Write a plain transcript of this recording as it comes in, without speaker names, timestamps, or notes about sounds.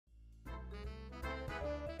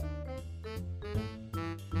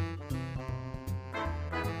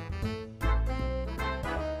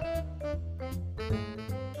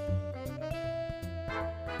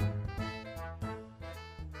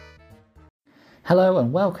Hello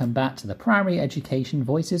and welcome back to the Primary Education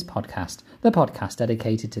Voices podcast, the podcast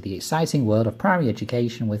dedicated to the exciting world of primary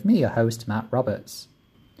education with me, your host, Matt Roberts.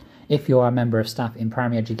 If you are a member of staff in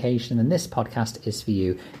primary education, then this podcast is for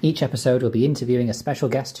you. Each episode will be interviewing a special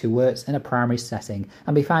guest who works in a primary setting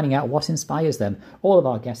and be finding out what inspires them. All of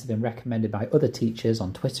our guests have been recommended by other teachers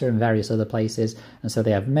on Twitter and various other places, and so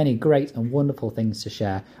they have many great and wonderful things to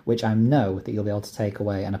share, which I know that you'll be able to take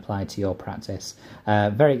away and apply to your practice.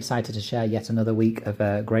 Very excited to share yet another week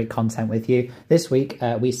of great content with you. This week,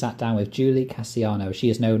 we sat down with Julie Cassiano. She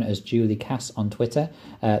is known as Julie Cass on Twitter.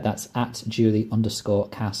 That's at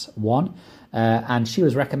Julie_Cass1. And she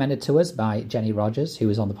was recommended to us by Jenny Rogers, who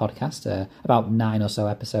was on the podcast about 9 or so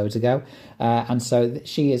episodes ago. And so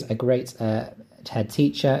she is a great head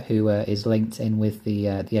teacher who is linked in with the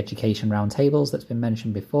education roundtables that's been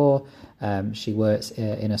mentioned before. She works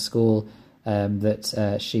in a school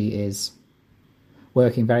that she is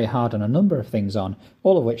working very hard on a number of things on,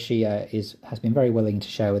 all of which she has been very willing to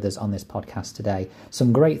share with us on this podcast today.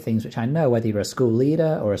 Some great things which I know, whether you're a school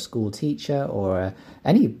leader or a school teacher or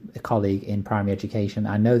any colleague in primary education,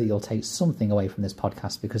 I know that you'll take something away from this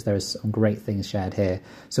podcast because there is some great things shared here.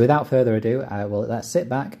 So without further ado, let's sit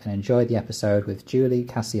back and enjoy the episode with Julie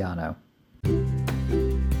Cassiano.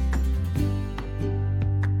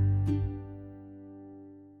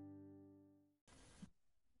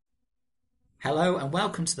 Hello and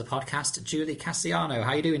welcome to the podcast, Julie Cassiano.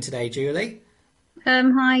 How are you doing today, Julie?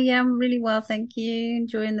 Hi, yeah, I'm really well, thank you.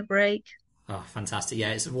 Enjoying the break. Oh, fantastic.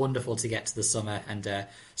 Yeah, it's wonderful to get to the summer and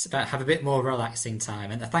have a bit more relaxing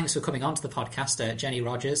time. And thanks for coming on to the podcast. Jenny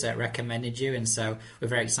Rogers recommended you, and so we're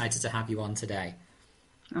very excited to have you on today.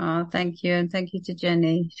 Oh, thank you. And thank you to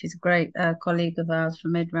Jenny. She's a great colleague of ours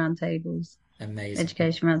from Ed Roundtables. Amazing.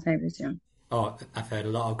 Education Roundtables, yeah. Oh, I've heard a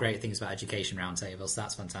lot of great things about Education Roundtables.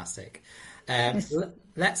 That's fantastic. Yes.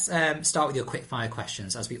 Let's start with your quick fire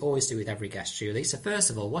questions, as we always do with every guest, Julie. So first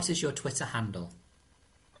of all, what is your Twitter handle?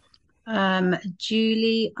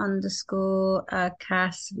 Julie_Cass,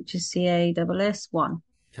 which is CASS1.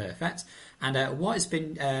 Perfect. And what has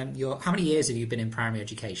been how many years have you been in primary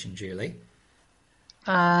education, Julie?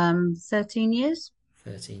 13 years.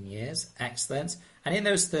 13 years. Excellent. And in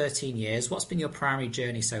those 13 years, what's been your primary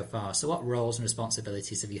journey so far? So what roles and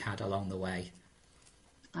responsibilities have you had along the way?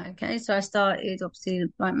 Okay, so I started obviously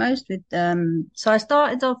like most with so I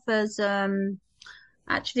started off as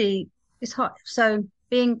actually it's hard. So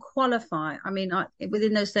being qualified, I mean,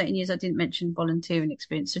 within those 13 years, I didn't mention volunteering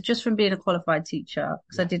experience. So just from being a qualified teacher,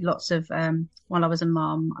 because I did lots of while I was a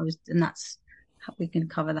mum, and that's how we can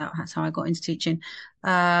cover that. That's how I got into teaching.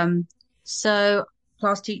 So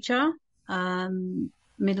class teacher,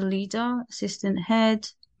 middle leader, assistant head,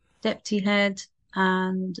 deputy head,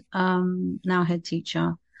 and now head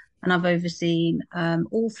teacher. And I've overseen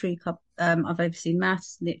all three I've overseen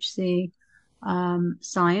maths, literacy,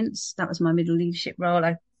 science. That was my middle leadership role.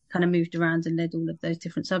 I kind of moved around and led all of those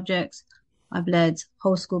different subjects. I've led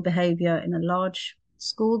whole school behaviour in a large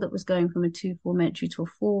school that was going from a 2-form entry to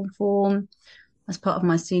a 4-form. As part of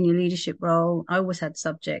my senior leadership role, I always had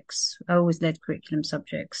subjects. I always led curriculum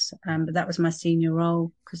subjects, but that was my senior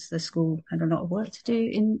role because the school had a lot of work to do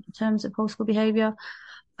in terms of whole school behaviour.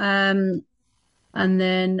 And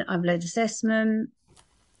then I've led assessment.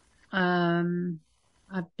 I've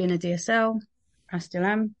been a DSL. I still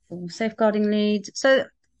am for safeguarding lead. So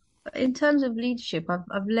in terms of leadership,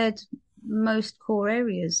 I've led most core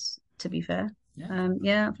areas, to be fair.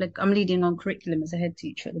 Yeah. I'm leading on curriculum as a head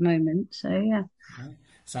teacher at the moment. So yeah.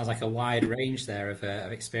 Sounds like a wide range there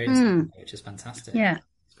of experience, which is fantastic. Yeah.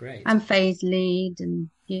 It's great. And phase lead and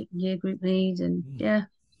year group lead and yeah,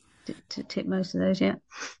 to tip most of those, yeah.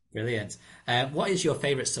 Brilliant. What is your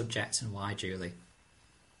favourite subject and why, Julie?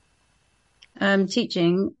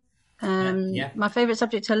 Teaching. Yeah. My favourite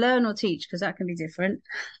subject to learn or teach, because that can be different.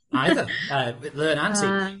 Either. Learn and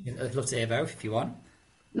teach. I'd love to hear both if you want.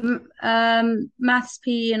 Maths,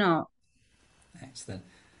 PE and art. Excellent.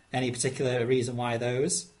 Any particular reason why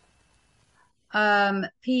those? PE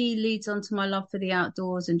leads on to my love for the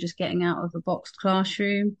outdoors and just getting out of a boxed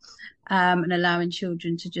classroom, and allowing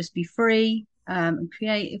children to just be free and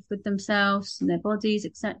creative with themselves and their bodies,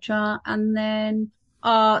 etc. And then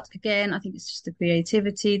art, again, I think it's just the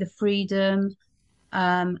creativity, the freedom,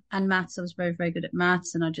 and maths. I was very, very good at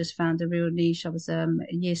maths, and I just found a real niche. I was a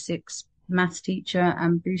year 6 maths teacher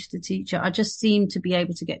and booster teacher. I just seem to be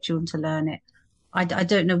able to get children to learn it. I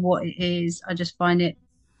don't know what it is. I just find it,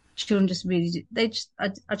 children just really,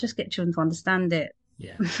 I just get children to understand it.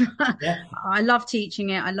 Yeah. I love teaching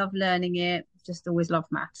it. I love learning it. just always loved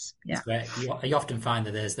maths. It's Yeah. great. You often find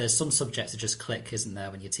that there's some subjects that just click, isn't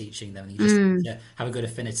there, when you're teaching them, and you just Mm. have a good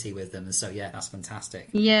affinity with them. And so, yeah, that's fantastic.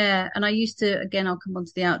 Yeah. And I used to, again, I'll come on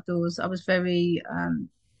to the outdoors. I was very,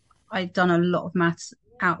 I'd done a lot of maths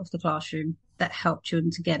out of the classroom that helped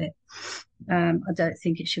children to get it. I don't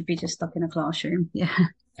think it should be just stuck in a classroom. Yeah.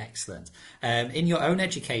 Excellent. In your own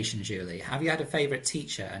education, Julie, have you had a favourite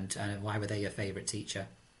teacher, and why were they your favourite teacher?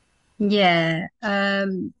 Yeah.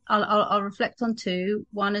 I'll reflect on two.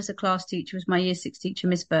 One as a class teacher was my year six teacher,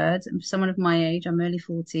 Miss Bird. And for someone of my age, I'm early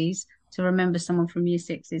 40s. To remember someone from year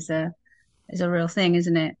six is a real thing,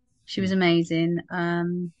 isn't it? She was amazing.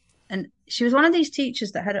 And she was one of these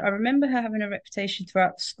teachers that I remember her having a reputation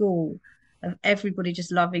throughout the school of everybody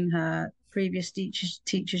just loving her. Previous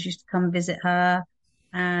teachers used to come visit her.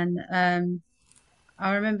 And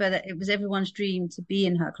I remember that it was everyone's dream to be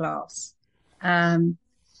in her class. Um,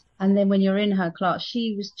 and then when you're in her class,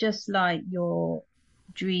 she was just like your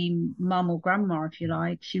dream mum or grandma, if you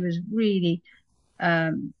like.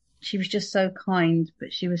 Um, she was just so kind,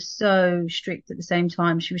 but she was so strict at the same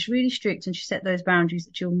time. She was really strict and she set those boundaries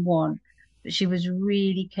that children want, but she was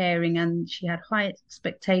really caring and she had high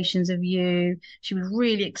expectations of you. She was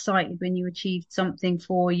really excited when you achieved something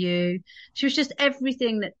for you. She was just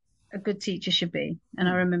everything that a good teacher should be. And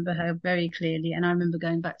I remember her very clearly. And I remember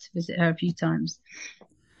going back to visit her a few times.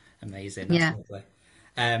 Amazing. That's Yeah. lovely.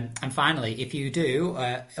 And finally, if you do,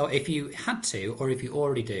 or if you had to, or if you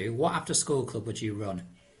already do, what after school club would you run?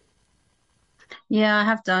 Yeah, I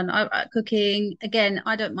have done. Cooking again.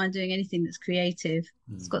 I don't mind doing anything that's creative.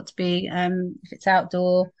 It's got to be if it's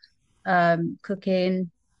outdoor,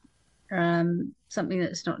 cooking, something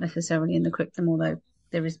that's not necessarily in the curriculum, although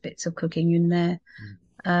there is bits of cooking in there.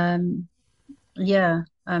 Um, yeah,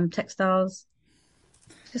 textiles,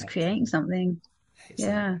 just creating Excellent. something.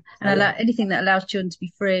 Excellent. Yeah, and Oh, allow well, anything that allows children to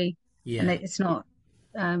be free, and yeah. it's not.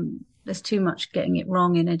 There's too much getting it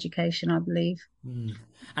wrong in education, I believe. And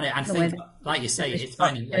I The way think, like you that say, it's it's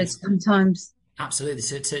finding structured ways sometimes. absolutely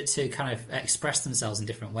to kind of express themselves in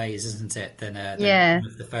different ways, isn't it? Than Yeah,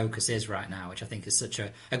 the focus is right now, which I think is such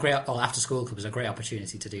a great. Well, after school club is a great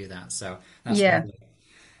opportunity to do that. So that's yeah. lovely.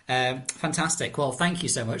 Fantastic. Well, thank you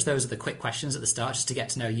so much. Those are the quick questions at the start, just to get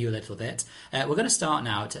to know you a little bit. We're going to start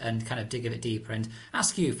now and kind of dig a bit deeper and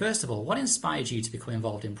ask you, first of all, what inspired you to become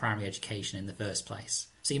involved in primary education in the first place?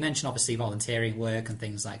 So you mentioned obviously volunteering work and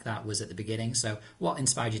things like that was at the beginning. So what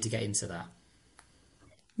inspired you to get into that?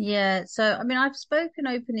 Yeah, so I mean, I've spoken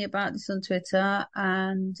openly about this on Twitter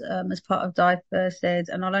and as part of Dive First Ed,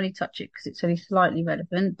 and I'll only touch it because it's only slightly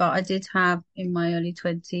relevant. But I did have in my early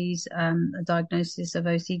 20s a diagnosis of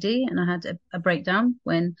OCD, and I had a breakdown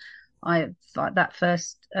when I that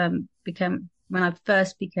first became when I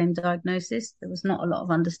first became diagnosed. There was not a lot of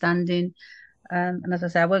understanding, and as I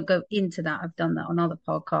say, I won't go into that. I've done that on other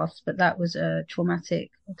podcasts, but that was a traumatic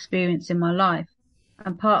experience in my life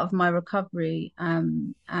and part of my recovery.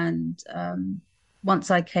 And once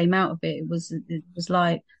I came out of it, it was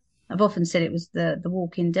like I've often said it was the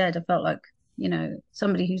Walking Dead. I felt like,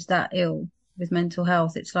 somebody who's that ill with mental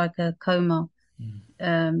health, it's like a coma,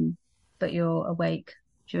 um, but you're awake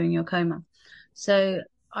during your coma. So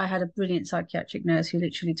I had a brilliant psychiatric nurse who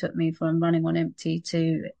literally took me from running on empty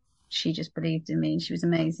to she just believed in me and she was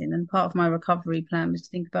amazing. And part of my recovery plan was to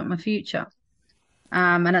think about my future.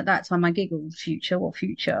 And at that time I giggled, future, what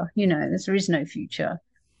future? There is no future.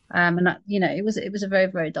 And that, it was a very,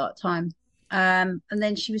 very dark time. And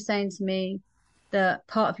then she was saying to me that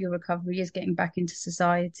part of your recovery is getting back into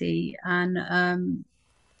society and,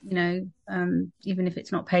 even if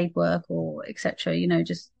it's not paid work or etc.,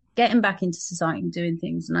 just getting back into society and doing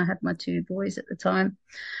things. And I had my two boys at the time.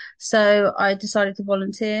 So I decided to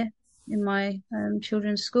volunteer in my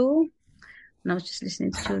children's school and I was just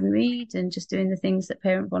listening to children read and just doing the things that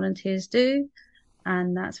parent volunteers do.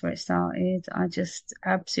 And that's where it started. I just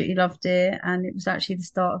absolutely loved it. And it was actually the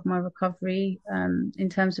start of my recovery in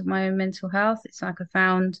terms of my own mental health. It's like I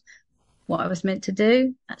found what I was meant to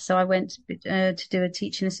do. So I went to do a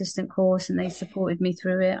teaching assistant course and they supported me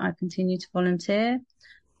through it. I continued to volunteer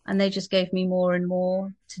and they just gave me more and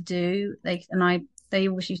more to do. They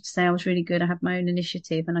always used to say I was really good. I had my own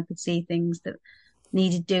initiative and I could see things that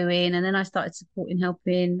needed doing. And then I started supporting,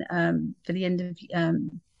 helping for the end of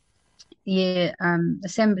year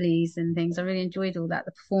assemblies and things. I really enjoyed all that,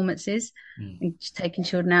 the performances, and just taking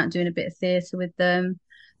children out and doing a bit of theatre with them.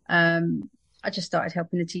 I just started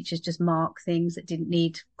helping the teachers just mark things that didn't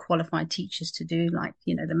need qualified teachers to do, like,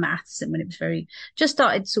 the maths. And when it was just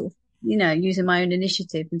started sort of, using my own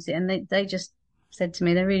initiative and they just said to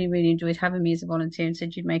me, they really, really enjoyed having me as a volunteer and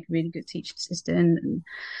said you'd make a really good teaching assistant. And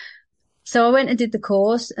So I went and did the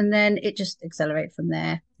course, and then it just accelerated from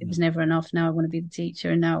there. It was never enough. Now I want to be the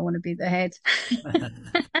teacher, and now I want to be the head.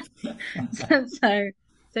 So,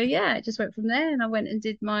 so yeah, it just went from there, and I went and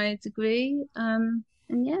did my degree. And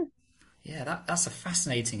yeah, Yeah, that's a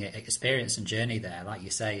fascinating experience and journey there. Like you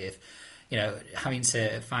say, if you know, having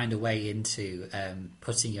to find a way into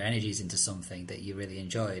putting your energies into something that you really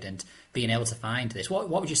enjoyed and being able to find this. What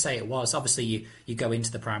would you say it was? Obviously, you go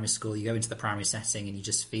into the primary school, you go into the primary setting, and you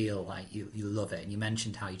just feel like you love it. And you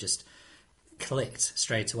mentioned how you just clicked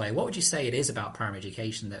straight away. What would you say it is about primary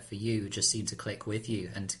education that for you just seemed to click with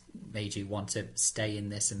you and made you want to stay in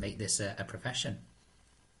this and make this a profession?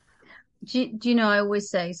 do you know? I always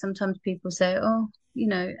say sometimes people say, "Oh, you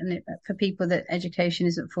know," and for people that education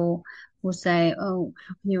isn't for, will say, "Oh,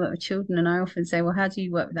 how can you work with children?" And I often say, "Well, how do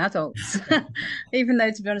you work with adults?" Even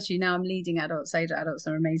though, to be honest with you, now I'm leading adults. Adults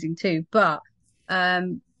are amazing too, but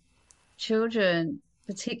um, children,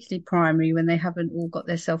 particularly primary, when they haven't all got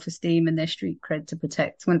their self-esteem and their street cred to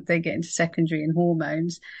protect, when they get into secondary and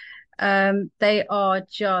hormones, they are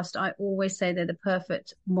just, I always say they're the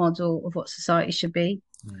perfect model of what society should be.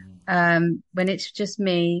 When it's just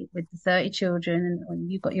me with the 30 children and when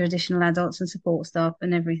you've got your additional adults and support staff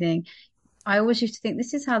and everything, I always used to think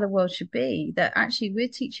this is how the world should be, that actually we're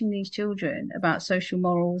teaching these children about social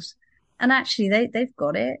morals and actually they've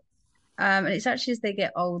got it. And it's actually as they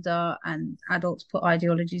get older and adults put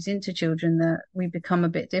ideologies into children that we become a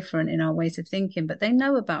bit different in our ways of thinking. But they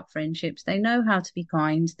know about friendships. They know how to be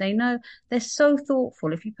kind. They know they're so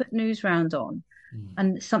thoughtful. If you put news round on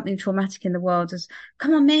and something traumatic in the world is,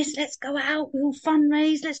 come on, miss, let's go out. We'll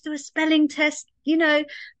fundraise. Let's do a spelling test. You know,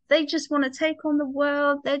 they just want to take on the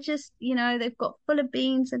world. They're just, you know, they've got full of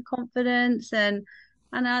beans and confidence and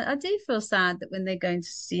I do feel sad that when they go into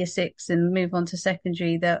year six and move on to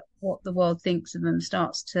secondary, that what the world thinks of them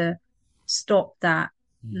starts to stop that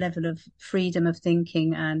level of freedom of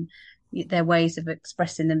thinking and their ways of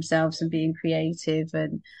expressing themselves and being creative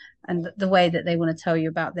and the way that they want to tell you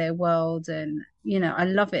about their world. And, you know, I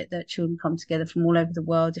love it that children come together from all over the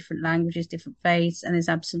world, different languages, different faiths, and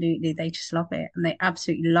they just love it and they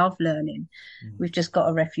absolutely love learning. We've just got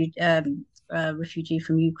a refugee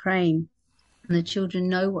from Ukraine and the children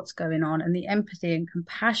know what's going on and the empathy and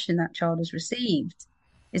compassion that child has received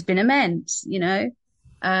has been immense, you know.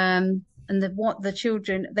 And what the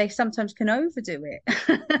children, they sometimes can overdo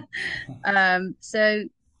it. So,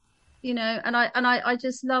 you know, I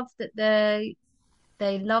just love that they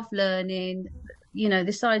love learning, you know,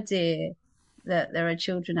 this idea that there are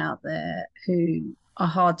children out there who are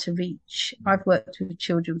hard to reach. I've worked with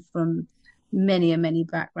children from many and many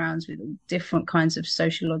backgrounds with different kinds of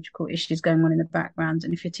sociological issues going on in the background.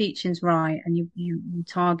 And if your teaching's right and you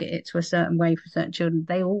target it to a certain way for certain children,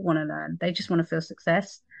 they all want to learn. They just want to feel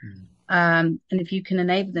success. And if you can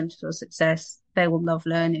enable them to feel success, they will love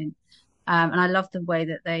learning. And I love the way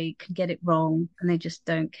that they can get it wrong and they just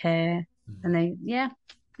don't care. And yeah.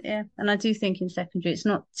 And I do think in secondary, it's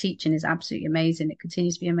not teaching is absolutely amazing. It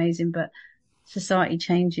continues to be amazing, but society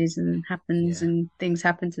changes and happens Yeah, and things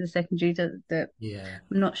happen to the secondary that yeah,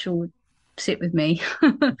 I'm not sure would sit with me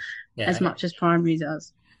yeah. as much as primary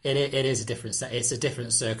does. It is a different it's a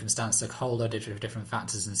different circumstance, a whole load of different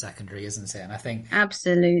factors in secondary, isn't it? And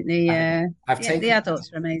Absolutely, I think yeah. I've Yeah, the taken.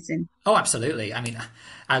 adults are amazing. Oh, absolutely. I mean,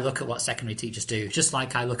 I look at what secondary teachers do, just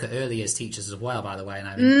like I look at early years teachers as well, by the way, and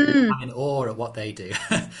Mm, I'm in awe at what they do.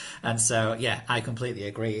 And so, yeah, I completely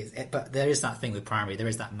agree. But there is that thing with primary, there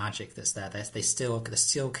is that magic that's there. They're still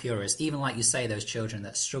curious. Even like you say, those children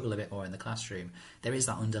that struggle a bit more in the classroom, there is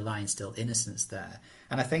that underlying still innocence there.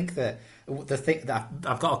 And I think that the thing that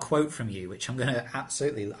I've got a quote from you, which I'm going to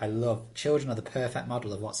absolutely, I love. Children are the perfect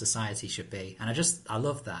model of what society should be, and I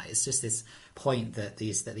love that. It's just this point that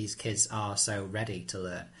these kids are so ready to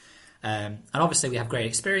learn. And obviously, we have great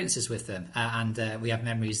experiences with them, and we have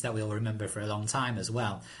memories that we'll remember for a long time as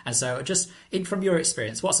well. And so, from your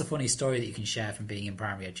experience, what's a funny story that you can share from being in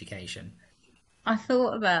primary education? I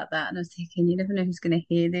thought about that and I was thinking, you never know who's going to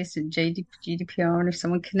hear this and GDPR, and if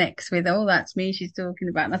someone connects with, oh, that's me she's talking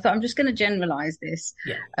about. And I thought, I'm just going to generalize this.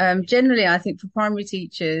 Yeah. Generally, I think for primary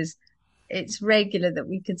teachers, it's regular that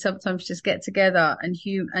we can sometimes just get together and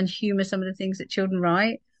humor some of the things that children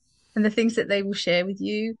write and the things that they will share with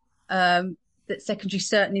you that secondary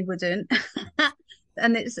certainly wouldn't.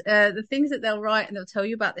 And it's the things that they'll write and they'll tell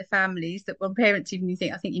you about their families that when parents even you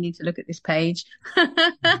think, I think you need to look at this page.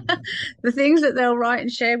 The things that they'll write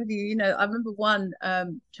and share with you, you know, I remember one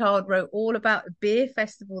child wrote all about a beer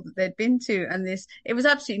festival that they'd been to, and it was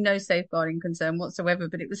absolutely no safeguarding concern whatsoever,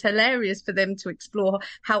 but it was hilarious for them to explore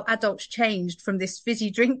how adults changed from this fizzy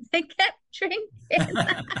drink they kept drinking.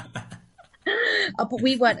 But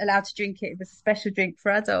we weren't allowed to drink it. It was a special drink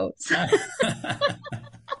for adults.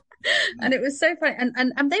 And it was so funny.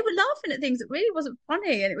 And they were laughing at things that really wasn't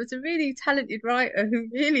funny. And it was a really talented writer who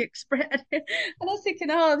really expressed it. And I was thinking,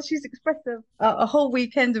 oh, she's expressed a whole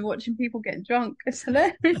weekend of watching people get drunk. It's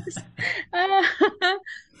hilarious.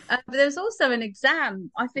 But there was also an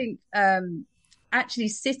exam, I think, actually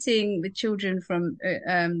sitting with children from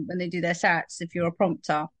when they do their SATs, if you're a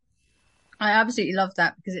prompter. I absolutely love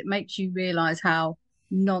that because it makes you realize how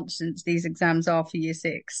nonsense these exams are for year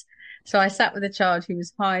six. So I sat with a child who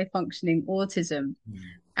was high functioning autism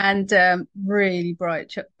and really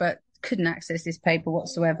bright, but couldn't access this paper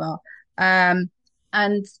whatsoever.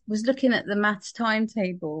 And was looking at the maths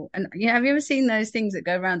timetable. And yeah, have you ever seen those things that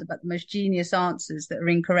go around about the most genius answers that are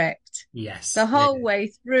incorrect? Yes. The whole way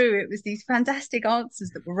through, it was these fantastic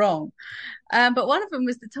answers that were wrong. But one of them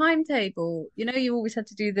was the timetable. You know, you always had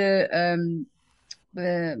to do the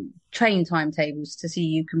train timetables to see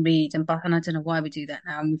you can read and I don't know why we do that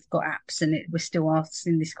now, and we've got apps and we're still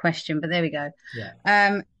asking this question, but there we go.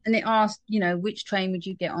 And it asked, you know, which train would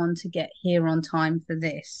you get on to get here on time for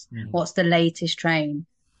this? What's the latest train?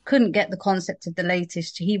 Couldn't get the concept of the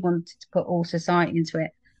latest. He wanted to put all society into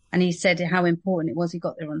it. And he said how important it was he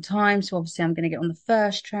got there on time. So obviously I'm going to get on the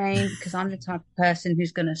first train because I'm the type of person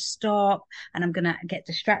who's going to stop and I'm going to get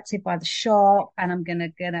distracted by the shop and I'm going to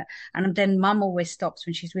get it. And then mum always stops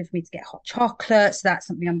when she's with me to get hot chocolate. So that's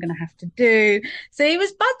something I'm going to have to do. So he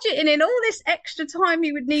was budgeting in all this extra time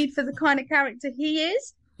he would need for the kind of character he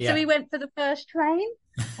is. So he went for the first train.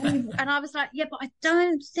 And I was like, yeah, but I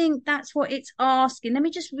don't think that's what it's asking. Let me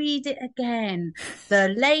just read it again.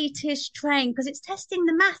 The latest train, because it's testing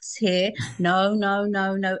the maths here.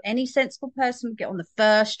 No. Any sensible person would get on the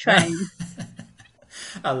first train.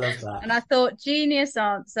 I love that. And I thought, genius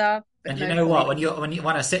answer. And you know what?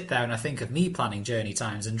 When I sit there and I think of me planning journey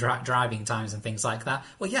times and driving times and things like that,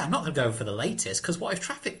 well, yeah, I'm not going to go for the latest because what if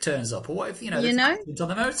traffic turns up or what if there's accidents on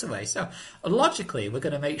the motorway? So logically, we're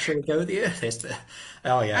going to make sure we go the earliest.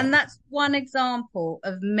 Oh yeah, and that's one example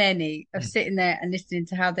of many of sitting there and listening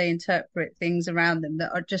to how they interpret things around them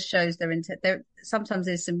that just shows their sometimes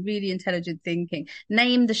there's some really intelligent thinking.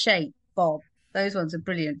 Name the shape, Bob. Those ones are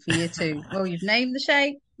brilliant for year two. Well, you've named the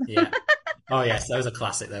shape. Yeah. Oh yes, those are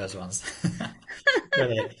classic, those ones.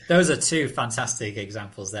 Brilliant. Those are two fantastic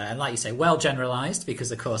examples there. And like you say, well generalized,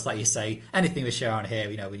 because of course, like you say, anything we share on here,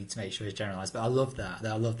 we need to make sure it's generalized. But I love that.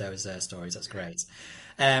 I love those stories. That's great.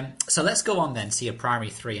 So let's go on then to your primary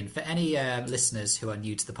three. And for any listeners who are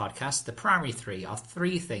new to the podcast, the primary three are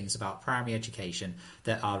three things about primary education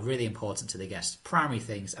that are really important to the guest. Primary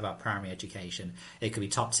things about primary education. It could be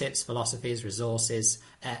top tips, philosophies, resources,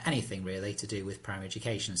 anything really to do with primary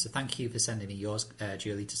education. So thank you for sending me yours,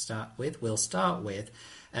 Julie, to start with. We'll start with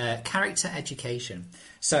character education.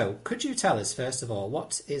 So could you tell us, first of all,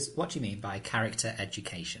 what do you mean by character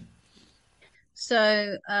education?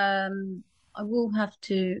 So I will have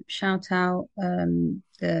to shout out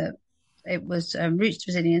it was Roots to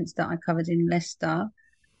Resilience that I covered in Leicester,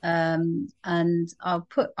 and I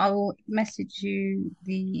will message you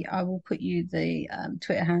I will put you the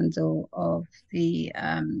Twitter handle of the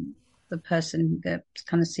person, the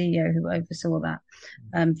kind of CEO who oversaw that,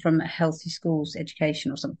 from a Healthy Schools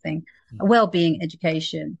Education or something, a wellbeing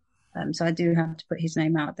education. So I do have to put his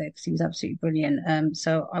name out there because he was absolutely brilliant.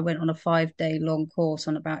 So I went on a 5-day long course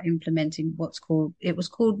on about implementing it was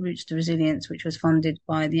called Roots to Resilience, which was funded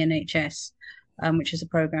by the NHS, which is a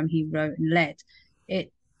program he wrote and led.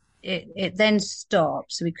 It then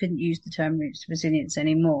stopped, so we couldn't use the term Roots to Resilience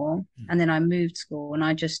anymore. And then I moved school and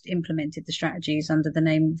I just implemented the strategies under the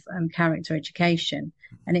name of character education.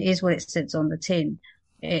 And it is what it says on the tin.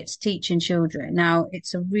 It's teaching children. Now,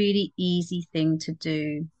 it's a really easy thing to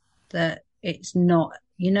do. That it's not,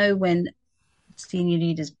 when senior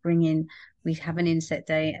leaders we have an inset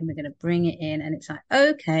day and we're going to bring it in and it's like,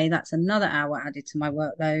 okay, that's another hour added to my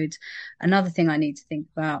workload, another thing I need to think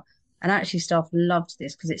about. And actually staff loved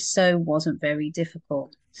this because it wasn't very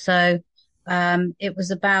difficult. So it was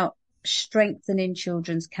about strengthening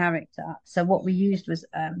children's character. So what we used was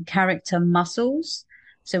character muscles.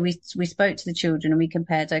 So we spoke to the children and we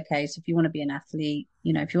compared, okay, so if you want to be an athlete,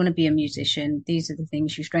 if you want to be a musician, these are the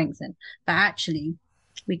things you strengthen. But actually,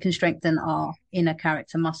 we can strengthen our inner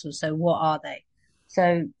character muscles. So what are they?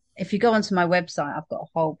 So if you go onto my website, I've got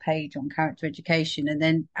a whole page on character education. And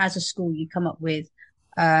then as a school, you come up with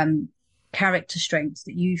character strengths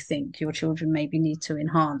that you think your children maybe need to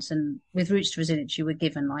enhance. And with Roots to Resilience, you were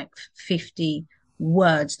given like 50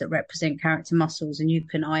 words that represent character muscles, and you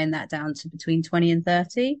can iron that down to between 20 and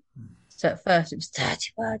 30. So at first it was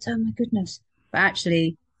 30 words, oh my goodness. But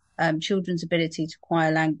actually children's ability to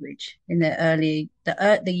acquire language in their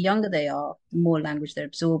the younger they are, the more language they're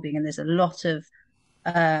absorbing. And there's a lot of,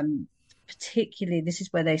 particularly, this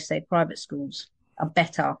is where they say private schools are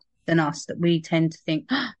better than us, that we tend to think,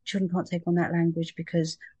 oh, children can't take on that language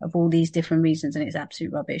because of all these different reasons. And it's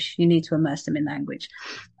absolute rubbish. You need to immerse them in language.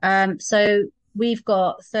 So we've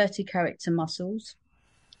got 30 character muscles,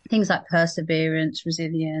 things like perseverance,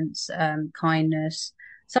 resilience, kindness.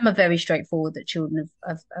 Some are very straightforward that children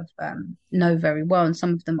know very well, and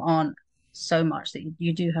some of them aren't so much that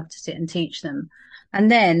you do have to sit and teach them.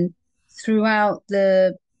 And then throughout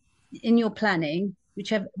in your planning,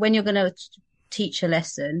 when you're going to teach a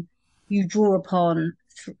lesson, you draw upon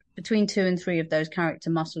between 2 and 3 of those character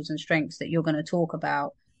muscles and strengths that you're going to talk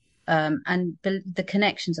about. And the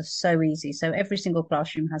connections are so easy. So every single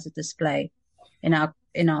classroom has a display in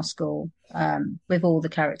our school with all the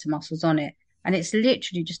character muscles on it. And it's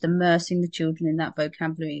literally just immersing the children in that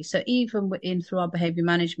vocabulary. So even through our behaviour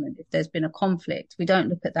management, if there's been a conflict, we don't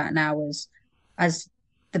look at that now as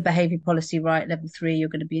the behaviour policy, right, level 3, you're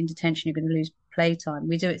going to be in detention, you're going to lose playtime.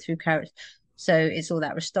 We do it through character. So it's all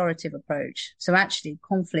that restorative approach. So actually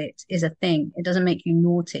conflict is a thing. It doesn't make you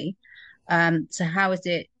naughty. So how is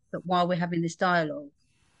it that while we're having this dialogue,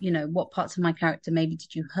 what parts of my character maybe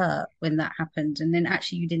did you hurt when that happened? And then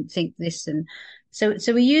actually you didn't think this. And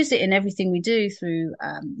so we use it in everything we do through,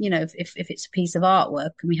 if it's a piece of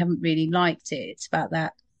artwork and we haven't really liked it, it's about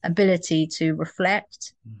that ability to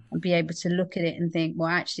reflect and be able to look at it and think, well,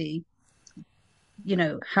 actually,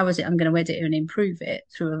 how is it I'm going to edit it and improve it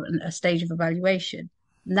through a stage of evaluation?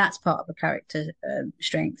 And that's part of a character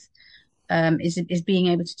strength, is being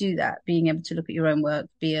able to do that, being able to look at your own work,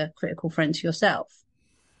 be a critical friend to yourself.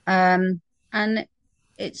 And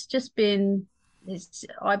it's just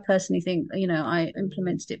I personally think, I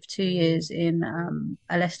implemented it for 2 years in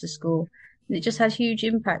a Leicester school, and it just had huge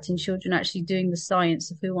impact in children actually doing the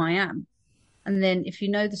science of who I am. And then if you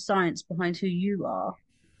know the science behind who you are,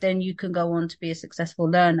 then you can go on to be a successful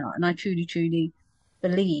learner. And I truly, truly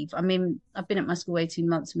believe, I've been at my school 18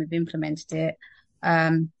 months and we've implemented it.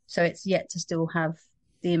 So it's yet to still have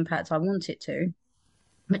the impact I want it to.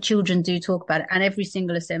 But children do talk about it. And every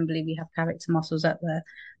single assembly, we have character muscles at the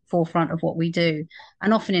forefront of what we do.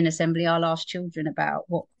 And often in assembly, I'll ask children about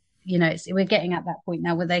what, we're getting at that point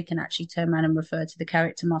now where they can actually turn around and refer to the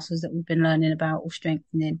character muscles that we've been learning about or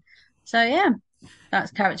strengthening. So, yeah,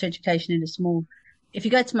 that's character education in a small. If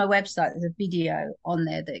you go to my website, there's a video on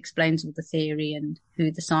there that explains all the theory and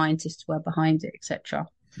who the scientists were behind it, etc.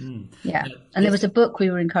 Yeah. And there was a book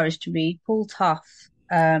we were encouraged to read, Paul Tough,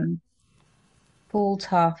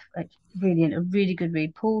 brilliant, a really good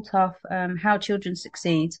read. Paul Tough, How Children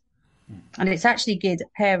Succeed. And it's actually geared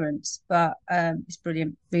at parents, but it's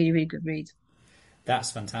brilliant, really, really good read.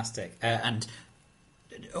 That's fantastic. And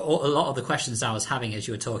a lot of the questions I was having as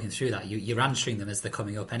you were talking through that, you're answering them as they're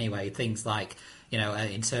coming up anyway. Things like,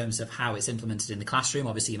 in terms of how it's implemented in the classroom,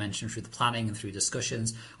 obviously you mentioned through the planning and through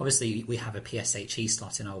discussions. Obviously we have a PSHE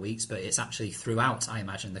slot in our weeks, but it's actually throughout, I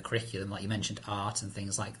imagine, the curriculum, like you mentioned, art and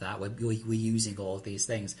things like that. We're using all of these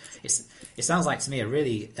things. It sounds like to me a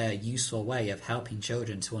really useful way of helping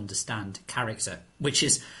children to understand character, which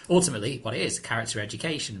is ultimately what it is, character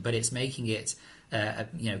education, but it's making it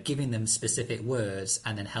giving them specific words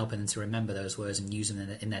and then helping them to remember those words and use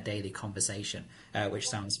them in their daily conversation, which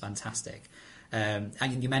sounds fantastic.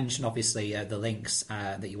 And you mentioned obviously the links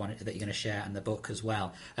that you're going to share and the book as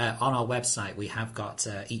well. On our website, we have got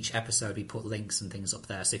each episode. We put links and things up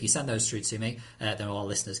there. So if you send those through to me, then all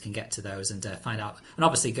listeners can get to those and find out, and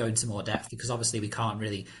obviously go into more depth, because obviously we can't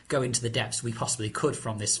really go into the depths we possibly could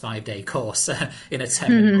from this 5-day course in a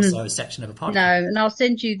 10-minute or so section of a podcast. No, and I'll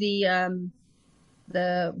send you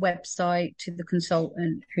the website to the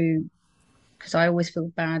consultant because I always feel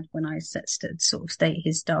bad when I sort of state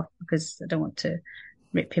his stuff, because I don't want to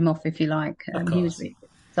rip him off, if you like.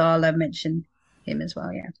 So I'll mention him as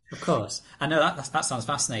well, yeah. Of course. I know that sounds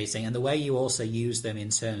fascinating. And the way you also use them in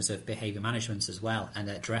terms of behaviour management as well, and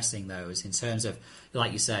addressing those in terms of,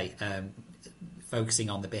 like you say,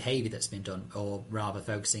 focusing on the behaviour that's been done, or rather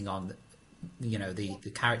focusing on,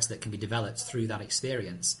 the character that can be developed through that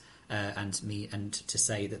experience. And to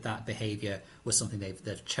say that behaviour was something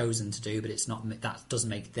they've chosen to do, but it's not, that doesn't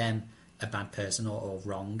make them a bad person or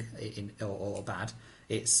wrong or bad.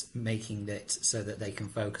 It's making it so that they can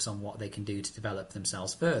focus on what they can do to develop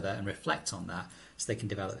themselves further and reflect on that, so they can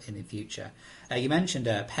develop in the future. You mentioned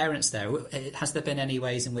parents there. Has there been any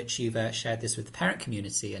ways in which you've shared this with the parent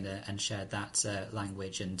community and shared that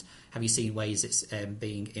language? And have you seen ways it's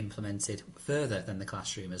being implemented further than the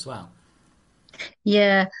classroom as well?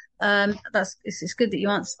 Yeah, it's good that you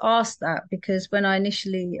asked that, because when I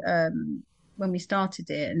initially when we started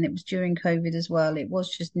it, and it was during COVID as well, it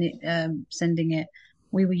was just sending it.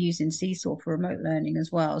 We were using Seesaw for remote learning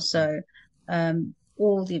as well, so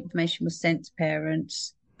all the information was sent to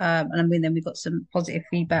parents, and I mean then we got some positive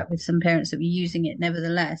feedback with some parents that were using it.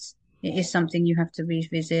 Nevertheless, it is something you have to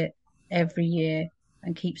revisit every year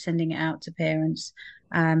and keep sending it out to parents,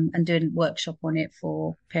 and doing a workshop on it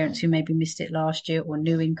for parents who maybe missed it last year, or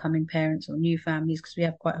new incoming parents or new families, because we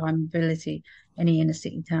have quite high mobility. Any inner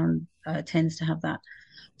city town tends to have that.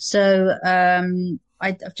 So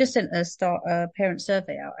I've just sent a parent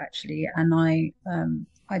survey out actually, and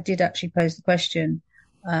I did actually pose the question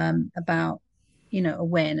about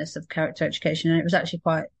awareness of character education, and it was actually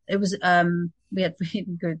quite it was we had really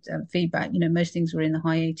good feedback. Most things were in the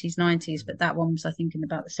high 80s, 90s, but that one was, I think, in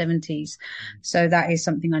about the 70s. So that is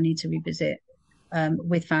something I need to revisit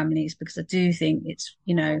with families, because I do think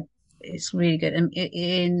it's really good. And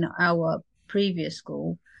in our previous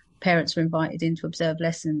school, parents were invited in to observe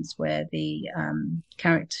lessons where the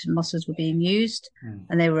character muscles were being used,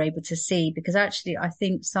 and they were able to see. Because actually, I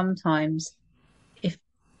think sometimes, if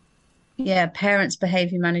yeah, parents'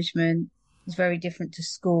 behavior management is very different to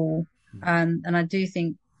school. And I do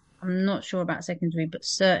think, I'm not sure about secondary, but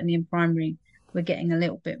certainly in primary, we're getting a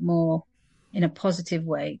little bit more in a positive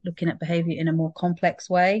way, looking at behavior in a more complex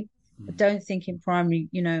way. I don't think in primary,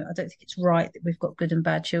 I don't think it's right that we've got good and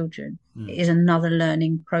bad children. It is another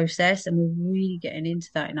learning process, and we're really getting into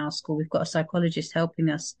that in our school. We've got a psychologist helping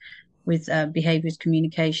us with behaviors,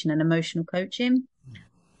 communication, and emotional coaching.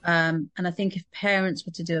 And I think if parents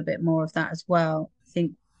were to do a bit more of that as well, I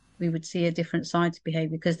think we would see a different side to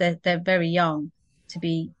behavior, because they're very young to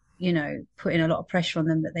be, putting a lot of pressure on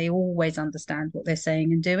them that they always understand what they're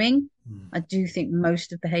saying and doing. I do think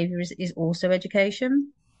most of behavior is also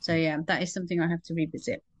education. So yeah, that is something I have to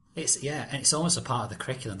revisit. And it's almost a part of the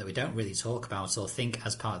curriculum that we don't really talk about or think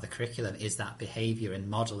as part of the curriculum, is that behaviour and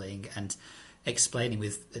modelling and explaining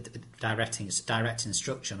with direct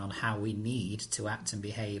instruction on how we need to act and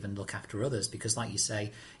behave and look after others. Because like you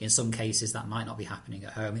say, in some cases that might not be happening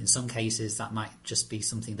at home. In some cases that might just be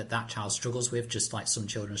something that child struggles with, just like some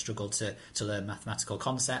children struggle to learn mathematical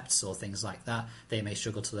concepts or things like that. They may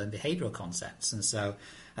struggle to learn behavioural concepts. And so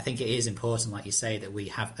I think it is important, like you say, that we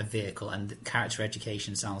have a vehicle, and character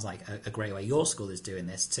education sounds like a great way your school is doing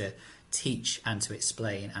this, to teach and to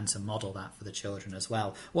explain and to model that for the children as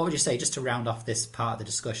well. What would you say, just to round off this part of the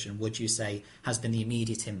discussion, would you say has been the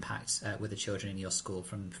immediate impact with the children in your school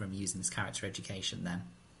from using this character education then?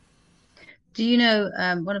 Do you know,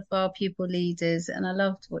 one of our pupil leaders, and I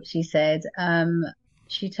loved what she said.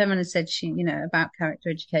 She turned around and said, about character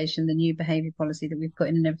education, the new behavior policy that we've put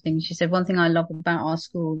in and everything. She said, one thing I love about our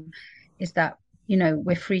school is that,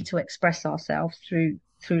 we're free to express ourselves through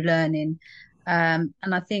learning. And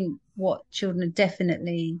I think what children are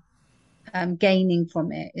definitely gaining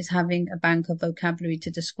from it is having a bank of vocabulary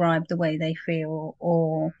to describe the way they feel,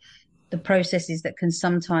 or the processes that can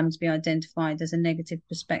sometimes be identified as a negative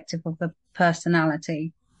perspective of a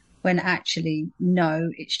personality, when actually,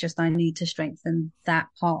 no, it's just I need to strengthen that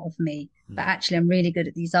part of me. But actually, I'm really good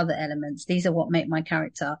at these other elements. These are what make my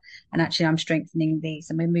character. And actually, I'm strengthening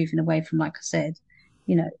these. And we're moving away from, like I said,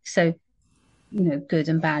 so good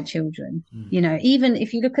and bad children. Even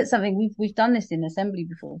if you look at something, we've done this in assembly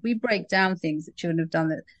before. We break down things that children have done,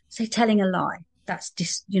 that say telling a lie. That's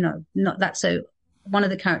just, not that. So one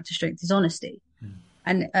of the character strengths is honesty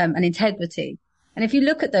and integrity. And if you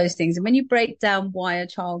look at those things, and when you break down why a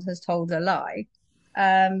child has told a lie,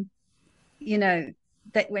 um, you know,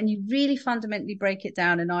 that when you really fundamentally break it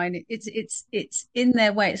down, and it's in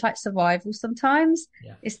their way. It's like survival sometimes.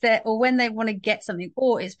 Yeah. It's there, or when they want to get something,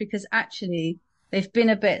 or it's because actually they've been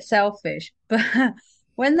a bit selfish. But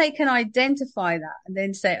when they can identify that and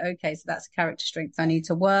then say, okay, so that's a character strength I need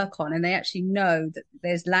to work on, and they actually know that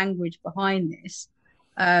there's language behind this,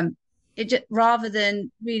 it just, rather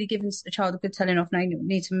than really giving a child a good telling off, now you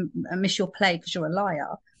need to miss your play because you're a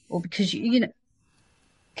liar, or because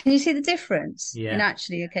can you see the difference? Yeah. And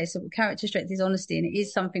actually, okay, so character strength is honesty, and it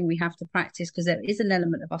is something we have to practice, because there is an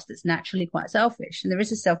element of us that's naturally quite selfish, and there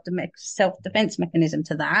is a self-defense mechanism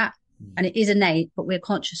to that, and it is innate, but we're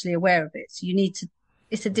consciously aware of it. So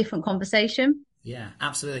it's a different conversation. Yeah,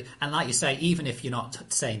 absolutely. And like you say, even if you're not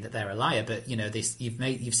saying that they're a liar, but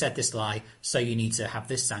you've said this lie, so you need to have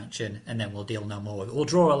this sanction, and then we'll deal no more with it. We'll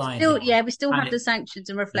draw a line. We still have the sanctions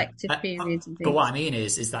and reflective periods and things. But what I mean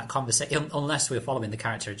is that conversation, unless we're following the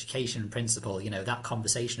character education principle, that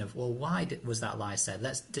conversation of, well, why was that lie said?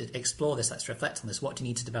 Let's explore this. Let's reflect on this. What do you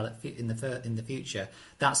need to develop in the future?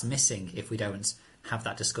 That's missing if we don't have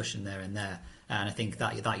that discussion there and there. And I think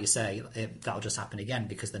that you say that'll just happen again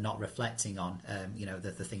because they're not reflecting on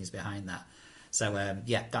the things behind that. So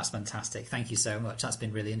yeah, that's fantastic. Thank you so much. That's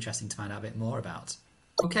been really interesting to find out a bit more about.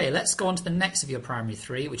 Okay, let's go on to the next of your primary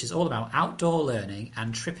three, which is all about outdoor learning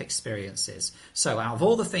and trip experiences. So out of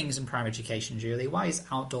all the things in primary education, Julie, why is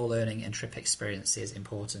outdoor learning and trip experiences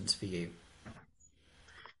important for you?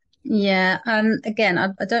 Yeah, again,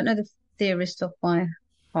 I don't know the theorist off by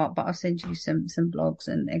heart, but I'll send you some blogs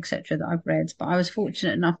and etc. that I've read. But I was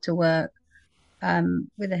fortunate enough to work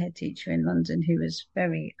with a head teacher in London who was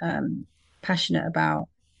very passionate about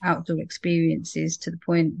outdoor experiences to the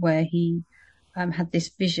point where he had this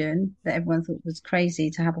vision that everyone thought was crazy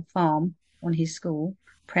to have a farm on his school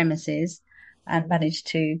premises and managed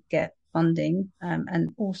to get funding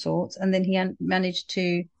and all sorts. And then he managed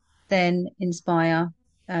to then inspire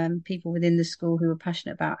people within the school who were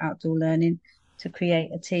passionate about outdoor learning to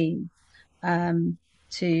create a team um,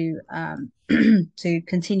 to to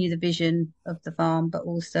continue the vision of the farm, but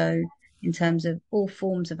also in terms of all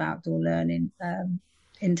forms of outdoor learning,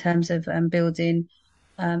 in terms of building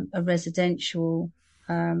a residential.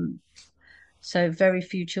 So very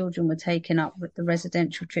few children were taken up with the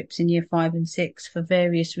residential trips in year 5 and 6 for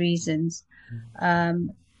various reasons.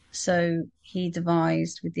 Um, so he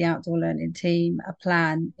devised with the outdoor learning team a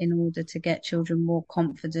plan in order to get children more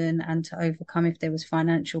confident and to overcome if there was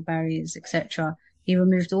financial barriers, etc. He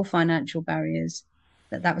removed all financial barriers,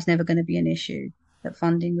 that was never going to be an issue, that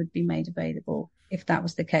funding would be made available. If that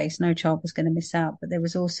was the case, no child was going to miss out. But there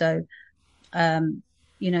was also, um,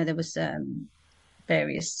 there was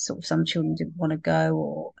various sort of some children didn't want to go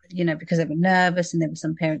or, because they were nervous, and there were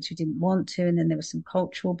some parents who didn't want to. And then there were some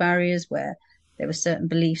cultural barriers where there were certain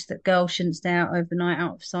beliefs that girls shouldn't stay out overnight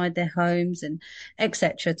outside their homes and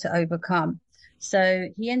etc. to overcome. So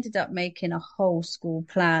he ended up making a whole school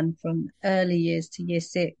plan from early years to year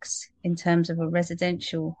 6 in terms of a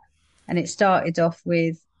residential. And it started off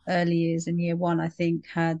with early years, in year 1, I think,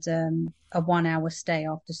 had a 1 hour stay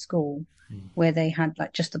after school where they had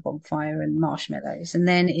like just a bonfire and marshmallows. And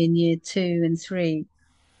then in year 2 and 3,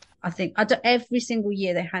 I think every single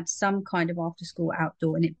year they had some kind of after school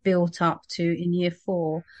outdoor, and it built up to in year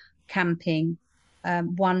 4 camping,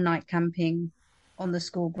 one night camping on the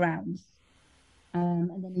school grounds. And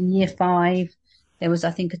then in year 5, there was,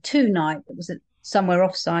 I think, a 2 night that was somewhere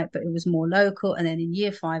off site, but it was more local. And then in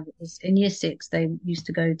year 5, in year 6, they used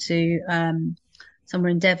to go to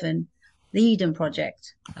somewhere in Devon, the Eden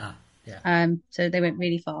Project. Yeah. So they went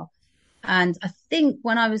really far. And I think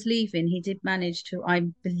when I was leaving, he did manage to, I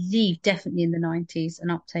believe, definitely in the 90s,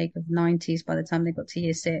 an uptake of 90s by the time they got to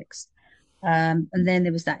year 6. And then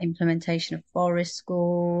there was that implementation of Forest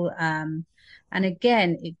School. And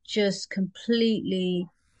again, it just completely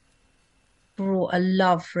brought a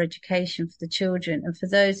love for education for the children. And for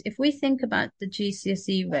those, if we think about the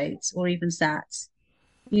GCSE rates or even SATs,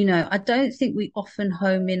 I don't think we often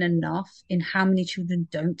home in enough in how many children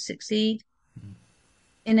don't succeed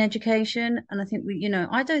in education. And I think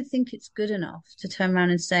I don't think it's good enough to turn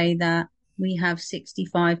around and say that we have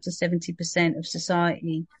 65 to 70% of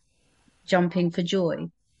society jumping for joy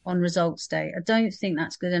on results day. I don't think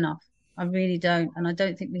that's good enough. I really don't. And I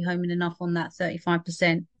don't think we home in enough on that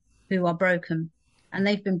 35% who are broken. And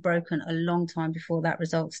they've been broken a long time before that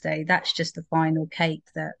results day. That's just the final cake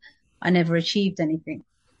that I never achieved anything.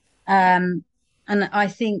 And I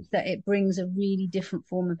think that it brings a really different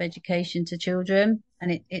form of education to children.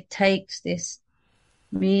 And it takes this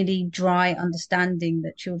really dry understanding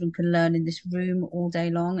that children can learn in this room all day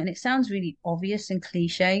long. And it sounds really obvious and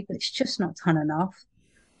cliche, but it's just not done enough.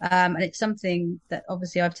 And it's something that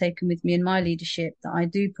obviously I've taken with me in my leadership that I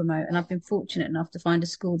do promote. And I've been fortunate enough to find a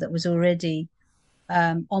school that was already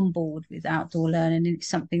on board with outdoor learning. And it's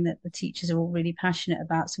something that the teachers are all really passionate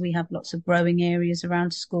about. So we have lots of growing areas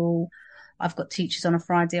around school. I've got teachers on a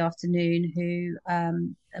Friday afternoon who,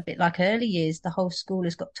 a bit like early years, the whole school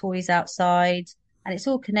has got toys outside and it's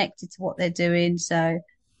all connected to what they're doing. So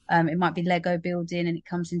it might be Lego building and it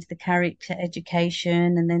comes into the character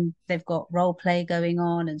education, and then they've got role play going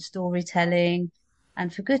on and storytelling.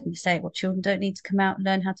 And for goodness sake, what children don't need to come out and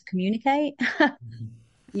learn how to communicate?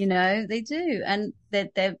 They do. And they're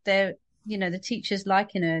the teachers,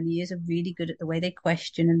 like in early years, are really good at the way they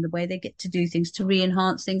question and the way they get to do things to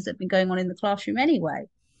re-enhance things that have been going on in the classroom anyway.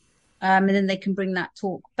 And then they can bring that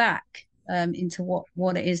talk back into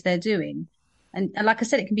what it is they're doing. And like I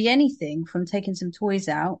said, it can be anything from taking some toys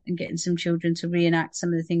out and getting some children to reenact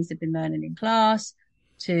some of the things they've been learning in class,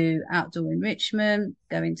 to outdoor enrichment,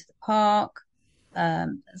 going to the park.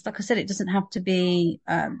 Like I said, it doesn't have to be,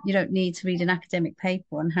 you don't need to read an academic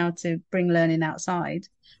paper on how to bring learning outside.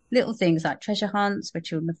 little things like treasure hunts where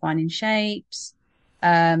children are finding shapes.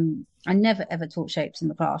 I never ever taught shapes in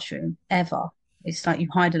the classroom, ever. It's like you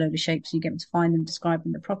hide a load of shapes and you get them to find them,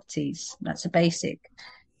 describing the properties. That's a basic.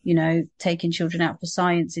 Taking children out for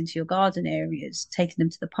science into your garden areas, taking them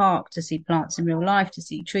to the park to see plants in real life, to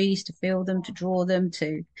see trees, to feel them, to draw them,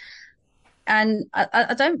 and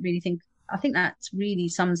I don't really think, I think that really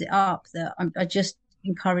sums it up, that I just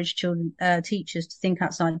encourage teachers to think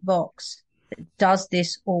outside the box. Does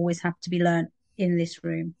this always have to be learned in this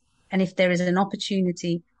room? And if there is an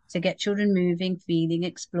opportunity to get children moving, feeling,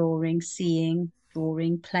 exploring, seeing,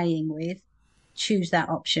 drawing, playing with, choose that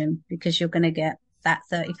option, because you're going to get that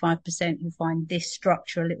 35% who find this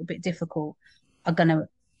structure a little bit difficult are going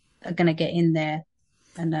to get in there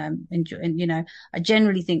and enjoy. And I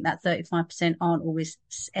generally think that 35% aren't always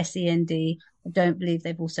SEND. I don't believe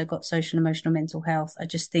they've also got social, emotional, mental health. I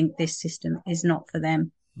just think this system is not for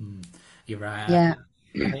them. You're right. Yeah.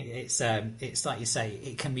 I think it's like you say,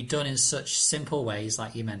 it can be done in such simple ways,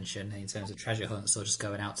 like you mentioned, in terms of treasure hunts or just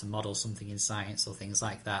going out to model something in science or things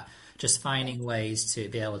like that. Just finding ways to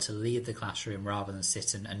be able to leave the classroom rather than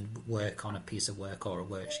sit and work on a piece of work or a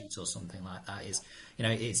worksheet or something like that is,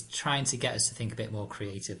 it's trying to get us to think a bit more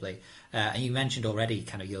creatively. And you mentioned already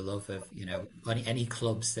kind of your love of, any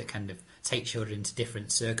clubs that kind of take children into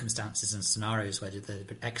different circumstances and scenarios where they're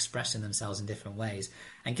expressing themselves in different ways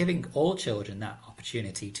and giving all children that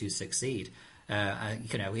opportunity to succeed.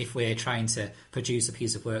 If we're trying to produce a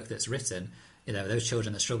piece of work that's written, those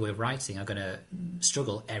children that struggle with writing are going to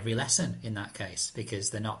struggle every lesson in that case because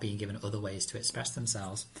they're not being given other ways to express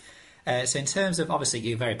themselves. So in terms of, obviously,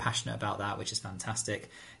 you're very passionate about that, which is fantastic.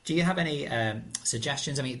 Do you have any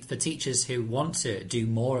suggestions? I mean, for teachers who want to do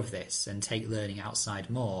more of this and take learning outside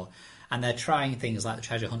more, and they're trying things like the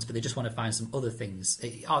treasure hunts, but they just want to find some other things.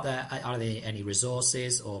 Are there any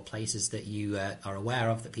resources or places that you are aware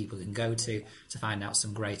of that people can go to find out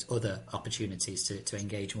some great other opportunities to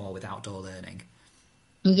engage more with outdoor learning?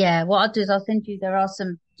 Yeah, what I'll do is I'll send you, there are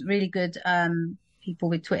some really good people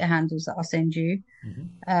with Twitter handles that I'll send you.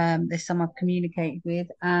 There's some I've communicated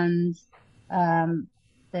with, and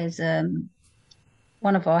there's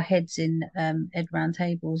one of our heads in Ed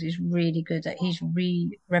Roundtables is really good at, he's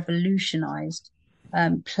revolutionized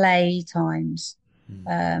play times.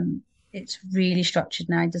 It's really structured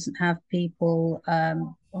now. It doesn't have people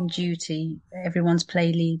on duty. Everyone's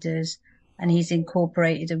play leaders, and he's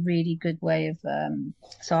incorporated a really good way of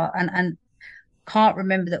and can't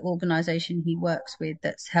remember the organization he works with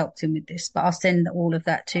that's helped him with this, but I'll send all of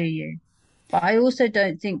that to you. But I also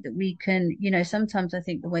don't think that we can, sometimes I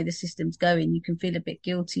think the way the system's going, you can feel a bit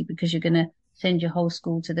guilty because you're going to send your whole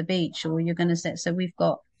school to the beach, or you're going to say, so we've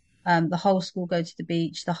got the whole school go to the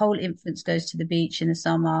beach, the whole infants goes to the beach in the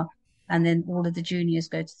summer, and then all of the juniors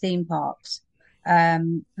go to theme parks.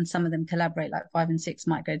 And some of them collaborate, like 5 and 6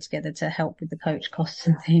 might go together to help with the coach costs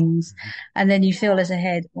and things. And then you feel as a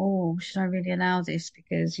head, oh, should I really allow this?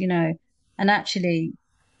 Because, and actually,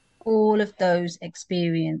 all of those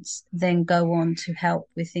experience then go on to help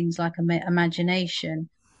with things like imagination.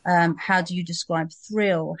 How do you describe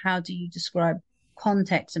thrill? How do you describe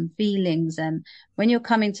context and feelings? And when you're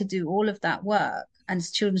coming to do all of that work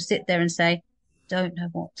and children sit there and say, don't know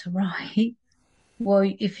what to write. Well,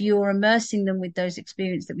 if you're immersing them with those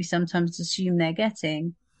experiences that we sometimes assume they're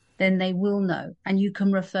getting, then they will know. And you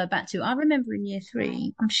can refer back to, I remember in year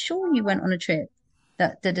 3, I'm sure you went on a trip.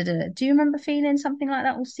 Do you remember feeling something like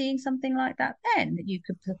that or seeing something like that then that you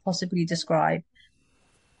could possibly describe?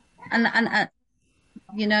 And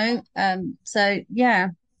so yeah.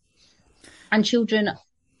 And children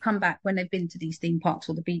come back when they've been to these theme parks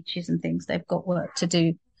or the beaches and things. They've got work to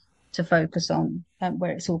do to focus on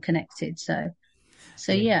where it's all connected. So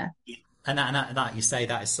yeah. And that you say,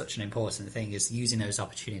 that is such an important thing, is using those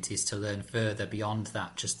opportunities to learn further beyond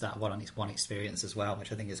that, just that one experience as well,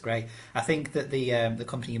 which I think is great. I think that the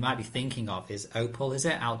company you might be thinking of is Opal, is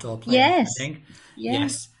it? Outdoor Play. Yes.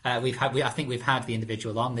 Yes. I think we've had the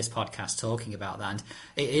individual on this podcast talking about that, and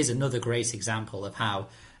it is another great example of how,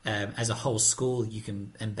 as a whole school, you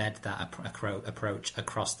can embed that approach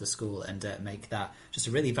across the school and make that just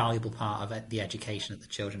a really valuable part of the education that the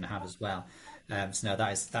children have as well. So no,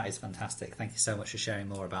 that is fantastic. Thank you so much for sharing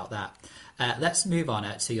more about that. Let's move on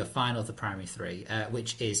to your final of the primary 3,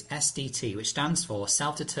 which is SDT, which stands for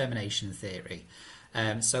Self-Determination Theory.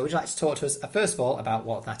 So would you like to talk to us, first of all, about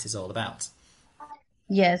what that is all about?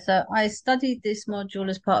 Yeah, so I studied this module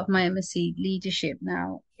as part of my MSc Leadership.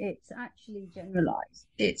 Now, it's actually generalized.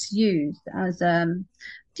 It's used as,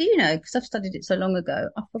 do you know, because I've studied it so long ago,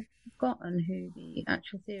 I've forgotten who the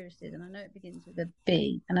actual theorist is, and I know it begins with a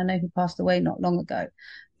B, and I know he passed away not long ago,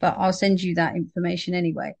 but I'll send you that information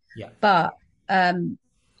anyway. Yeah. But I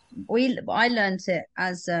learned it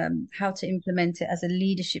as how to implement it as a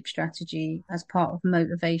leadership strategy as part of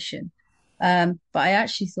motivation. But I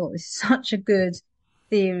actually thought this is such a good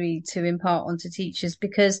theory to impart onto teachers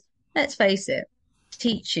because let's face it,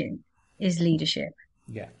 teaching is leadership.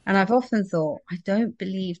 Yeah. And I've often thought, I don't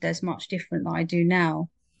believe there's much different that I do now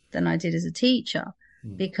than I did as a teacher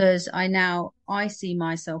because I see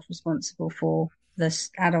myself responsible for the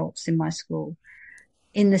adults in my school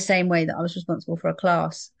in the same way that I was responsible for a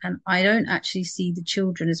class. And I don't actually see the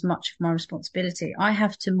children as much of my responsibility. I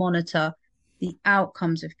have to monitor the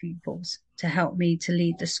outcomes of pupils to help me to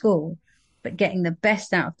lead the school. But getting the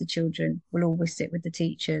best out of the children will always sit with the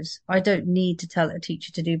teachers. I don't need to tell a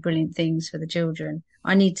teacher to do brilliant things for the children.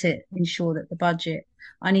 I need to ensure that the budget,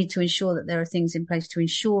 I need to ensure that there are things in place to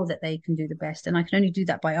ensure that they can do the best. And I can only do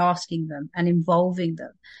that by asking them and involving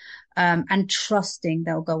them. And trusting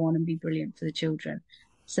they'll go on and be brilliant for the children.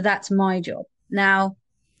 So that's my job. Now,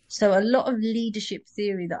 so a lot of leadership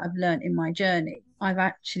theory that I've learned in my journey, I've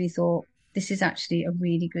actually thought this is actually a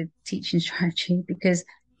really good teaching strategy because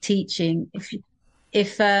teaching,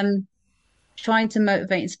 if trying to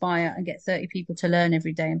motivate, inspire and get 30 people to learn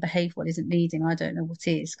every day and behave well isn't leading, I don't know what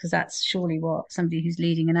is, because that's surely what somebody who's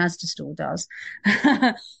leading an Asda store does.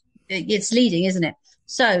 It's leading, isn't it?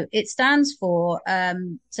 So it stands for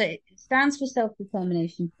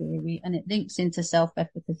self-determination theory, and it links into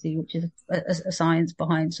self-efficacy, which is a science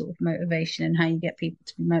behind sort of motivation and how you get people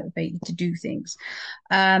to be motivated to do things.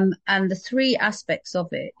 And the three aspects of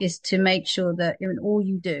it is to make sure that in all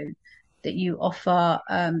you do, that you offer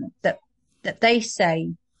that they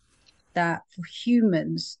say that for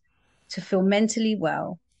humans to feel mentally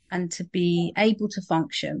well and to be able to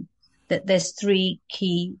function, that there's three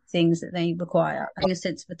key things that they require. A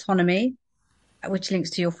sense of autonomy, which links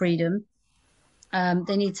to your freedom.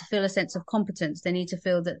 They need to feel a sense of competence. They need to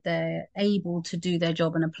feel that they're able to do their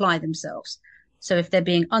job and apply themselves. So if they're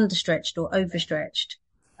being understretched or overstretched,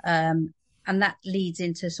 and that leads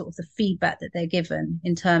into sort of the feedback that they're given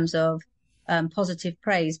in terms of positive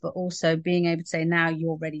praise, but also being able to say, now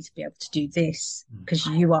you're ready to be able to do this because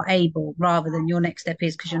you are able, rather than your next step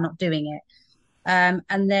is because you're not doing it.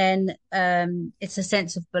 And then it's a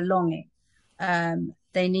sense of belonging.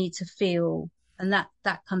 They need to feel, and that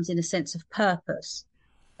comes in a sense of purpose,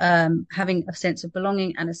 having a sense of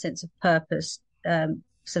belonging and a sense of purpose.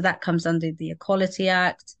 So that comes under the Equality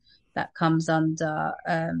Act. That comes under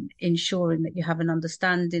ensuring that you have an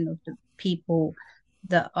understanding of the people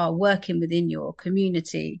that are working within your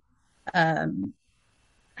community, and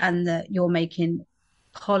that you're making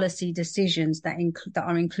policy decisions that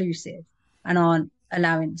are inclusive and aren't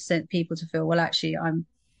allowing people to feel, well, actually, I'm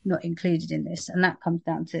not included in this. And that comes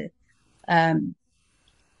down to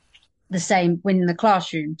the same when in the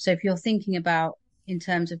classroom. So if you're thinking about in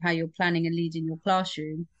terms of how you're planning and leading your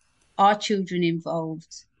classroom, are children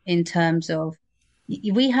involved in terms of,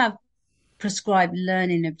 we have prescribed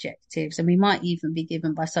learning objectives, and we might even be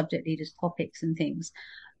given by subject leaders topics and things,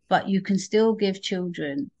 but you can still give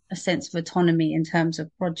children a sense of autonomy in terms of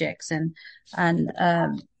projects.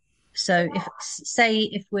 So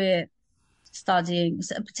if we're studying,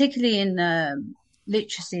 particularly in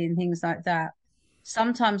literacy and things like that,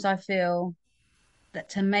 sometimes I feel that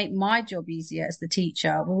to make my job easier as the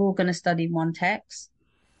teacher, we're all going to study one text.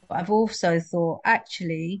 But I've also thought,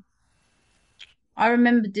 actually, I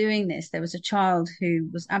remember doing this. There was a child who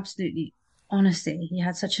was absolutely, honestly, he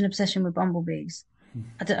had such an obsession with bumblebees.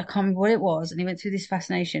 I can't remember what it was. And he went through this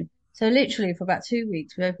fascination. So literally for about 2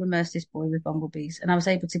 weeks, we over-immersed this boy with bumblebees, and I was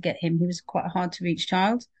able to get him. He was quite a hard to reach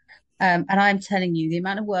child. And I'm telling you, the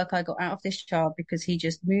amount of work I got out of this child, because he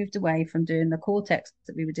just moved away from doing the core text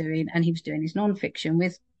that we were doing, and he was doing his non-fiction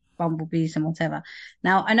with bumblebees and whatever.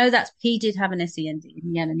 Now, I know he did have an SEND,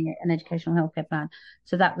 he had an educational healthcare plan,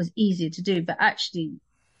 so that was easier to do. But actually,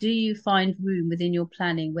 do you find room within your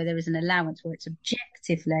planning where there is an allowance, where it's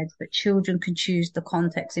objective led, but children can choose the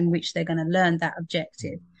context in which they're going to learn that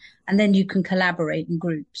objective? And then you can collaborate in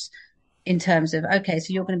groups in terms of, okay,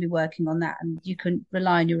 so you're going to be working on that, and you can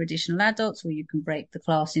rely on your additional adults, or you can break the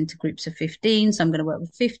class into groups of 15. So I'm going to work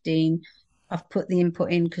with 15. I've put the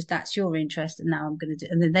input in because that's your interest, and now I'm going to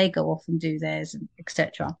do, and then they go off and do theirs,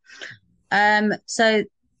 etc. So,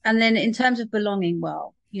 and then in terms of belonging,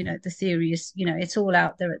 well, the theory is, it's all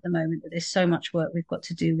out there at the moment, that there's so much work we've got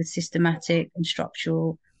to do with systematic and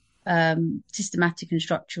structural barriers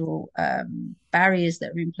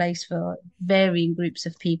that are in place for varying groups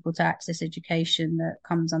of people to access education that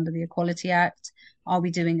comes under the Equality Act. Are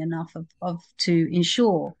we doing enough to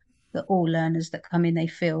ensure that all learners that come in, they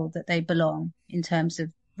feel that they belong in terms of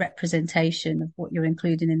representation of what you're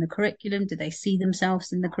including in the curriculum. Do they see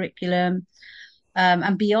themselves in the curriculum?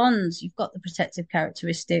 And beyond, you've got the protective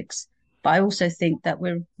characteristics, but I also think that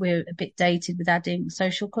we're a bit dated with adding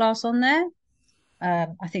social class on there.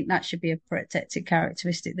 I think that should be a protected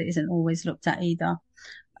characteristic that isn't always looked at either.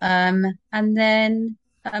 And then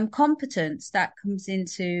competence that comes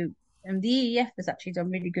into, and the EEF has actually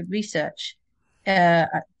done really good research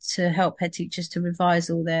to help head teachers to revise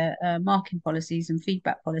all their marking policies and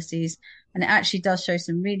feedback policies. And it actually does show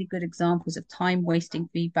some really good examples of time wasting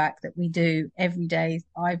feedback that we do every day.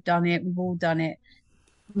 I've done it. We've all done it.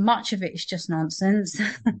 Much of it is just nonsense.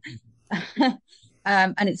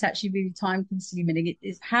 And it's actually really time consuming.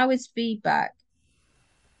 How is feedback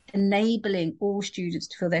enabling all students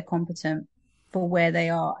to feel they're competent for where they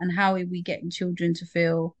are? And how are we getting children to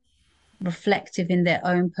feel reflective in their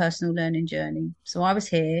own personal learning journey? So I was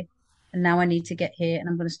here and now I need to get here, and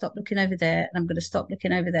I'm going to stop looking over there, and I'm going to stop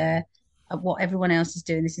looking over there at what everyone else is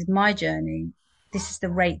doing. This is my journey. This is the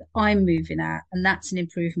rate that I'm moving at. And that's an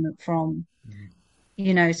improvement from,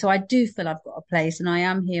 so I do feel I've got a place, and I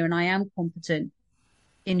am here and I am competent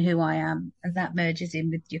in who I am, and that merges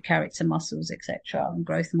in with your character muscles, etc., and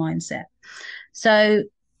growth mindset. So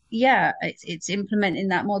yeah, it's implementing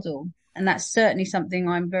that model, and that's certainly something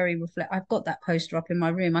I'm very I've got that poster up in my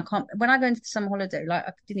room. I can't, when I go into the summer holiday, like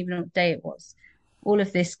I didn't even know what day it was, all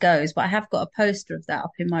of this goes, but I have got a poster of that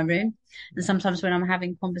up in my room, and sometimes when I'm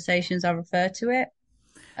having conversations I refer to it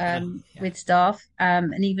with staff,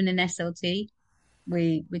 and even in SLT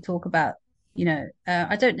we talk about,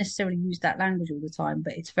 I don't necessarily use that language all the time,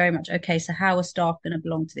 but it's very much, okay, so how are staff going to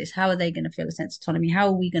belong to this? How are they going to feel a sense of autonomy? How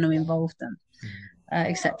are we going to involve them,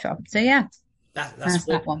 etc.? So yeah, that's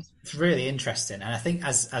that one. It's really interesting. And I think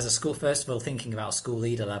as a school, first of all, thinking about school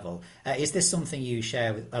leader level, is this something you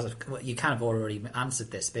share with, you kind of already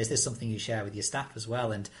answered this, but is this something you share with your staff as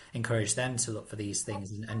well and encourage them to look for these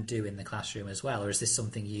things and do in the classroom as well? Or is this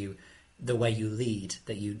something the way you lead,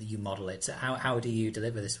 that you model it? So how do you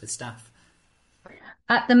deliver this with staff?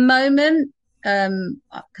 At the moment,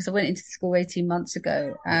 because I went into the school 18 months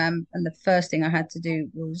ago, and the first thing I had to do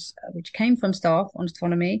was, which came from staff on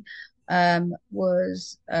autonomy,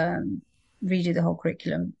 was redo the whole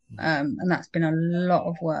curriculum. And that's been a lot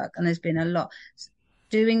of work, and there's been a lot.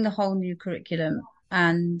 Doing the whole new curriculum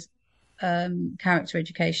and character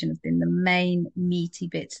education have been the main meaty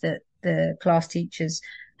bits that the class teachers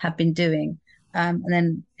have been doing. And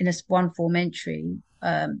then in a one form entry,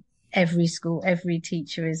 every school, every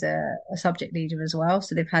teacher is a subject leader as well.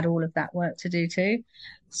 So they've had all of that work to do too.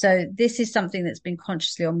 So this is something that's been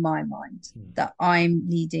consciously on my mind, that I'm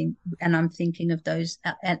leading and I'm thinking of those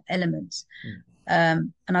elements.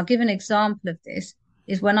 And I'll give an example of this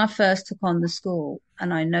is when I first took on the school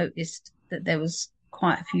and I noticed that there was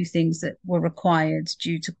quite a few things that were required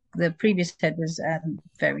due to the previous head was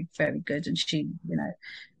very, very good. And she,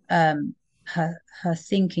 her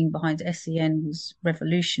thinking behind SEN was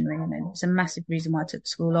revolutionary, and it was a massive reason why I took the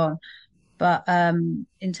school on. But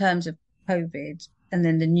in terms of COVID, and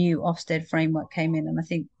then the new Ofsted framework came in, and I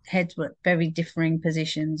think heads were at very differing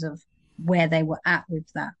positions of where they were at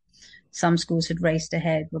with that. Some schools had raced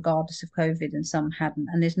ahead regardless of COVID, and some hadn't.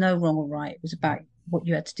 And there's no wrong or right. It was about what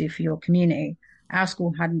you had to do for your community. Our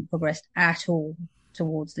school hadn't progressed at all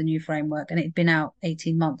towards the new framework, and it had been out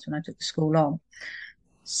 18 months when I took the school on.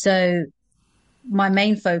 So my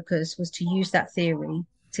main focus was to use that theory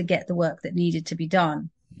to get the work that needed to be done.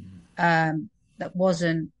 That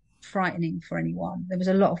wasn't frightening for anyone. There was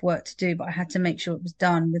a lot of work to do, but I had to make sure it was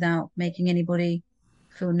done without making anybody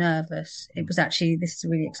feel nervous. It was actually, this is a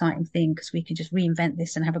really exciting thing because we can just reinvent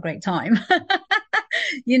this and have a great time.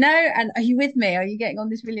 And are you with me? Are you getting on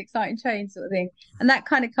this really exciting train sort of thing? And that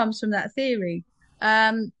kind of comes from that theory.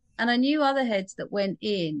 And I knew other heads that went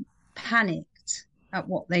in, panicked at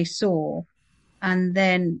what they saw, and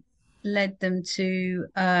then led them to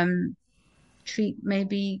treat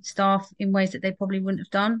maybe staff in ways that they probably wouldn't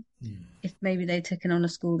have done if maybe they'd taken on a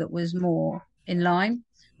school that was more in line.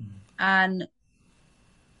 And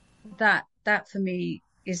that for me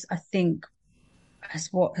is, I think,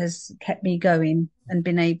 what has kept me going and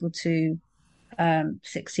been able to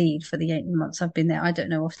succeed for the 18 months I've been there. I don't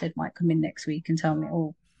know, Ofsted might come in next week and tell me,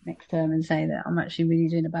 next term, and say that I'm actually really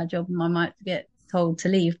doing a bad job and I might get told to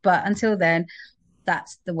leave. But until then,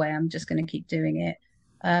 that's the way I'm just going to keep doing it.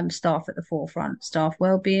 Staff at the forefront, staff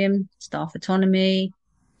well-being, staff autonomy.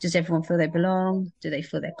 Does everyone feel they belong? Do they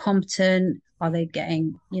feel they're competent? Are they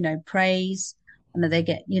getting, praise? And are they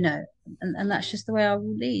and that's just the way I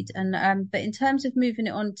will lead. And but in terms of moving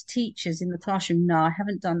it on to teachers in the classroom, no, I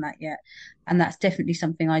haven't done that yet, and that's definitely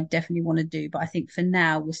something I definitely want to do. But I think for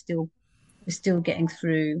now we're still getting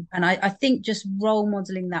through, and I think just role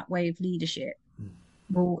modeling that way of leadership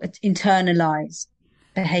will internalize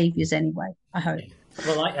behaviors anyway, I hope.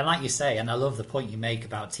 Well, like you say, and I love the point you make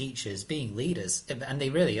about teachers being leaders, and they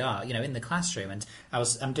really are, in the classroom. And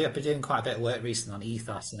I've been doing quite a bit of work recently on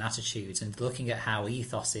ethos and attitudes, and looking at how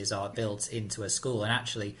ethoses are built into a school. And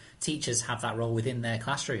actually, teachers have that role within their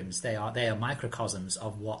classrooms. They are microcosms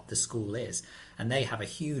of what the school is, and they have a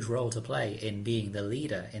huge role to play in being the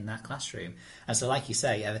leader in that classroom. And so, like you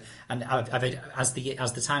say, and as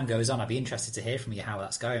the time goes on, I'd be interested to hear from you how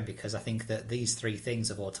that's going, because I think that these three things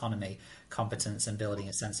of autonomy, competence, and building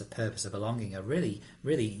a sense of purpose of belonging are really,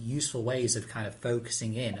 really useful ways of kind of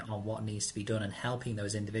focusing in on what needs to be done and helping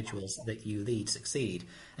those individuals that you lead succeed.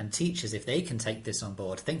 And teachers, if they can take this on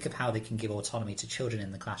board, think of how they can give autonomy to children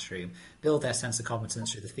in the classroom, build their sense of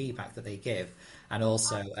competence through the feedback that they give, and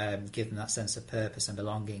also give them that sense of purpose and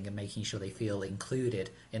belonging, and making sure they feel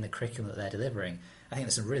included in the curriculum that they're delivering. I think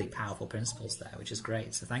there's some really powerful principles there, which is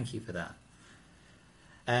great. So thank you for that.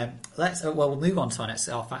 We'll move on to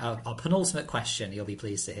our penultimate question. You'll be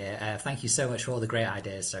pleased to hear. Thank you so much for all the great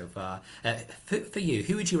ideas so far. For you,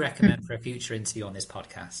 who would you recommend for a future interview on this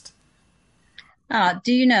podcast?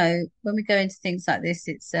 Do you know, when we go into things like this,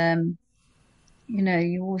 it's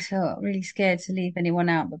you always feel really scared to leave anyone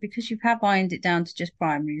out, but because you have ironed it down to just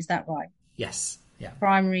primary, is that right? Yes. Yeah.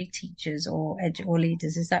 Primary teachers or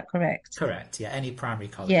leaders, is that correct? Correct. Yeah. Any primary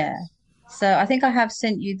college. Yeah. So I think I have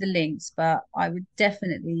sent you the links, but I would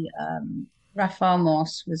definitely, Raphael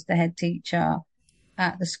Moss was the head teacher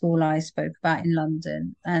at the school I spoke about in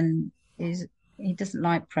London, and he doesn't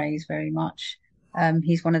like praise very much.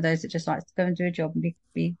 He's one of those that just likes to go and do a job and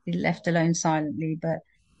be left alone silently. But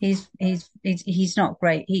he's not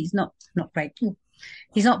great. He's not great.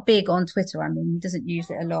 He's not big on Twitter. I mean, he doesn't use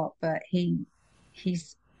it a lot, but he's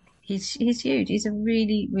huge. He's a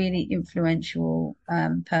really, really influential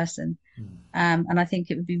person. And I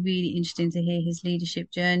think it would be really interesting to hear his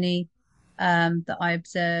leadership journey that I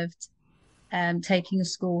observed, taking a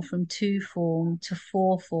school from 2 form to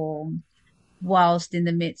 4 form, whilst in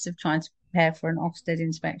the midst of trying to prepare for an Ofsted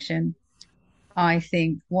inspection. I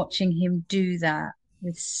think watching him do that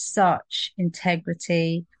with such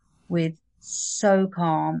integrity, with so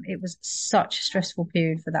calm, it was such a stressful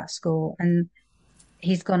period for that school. And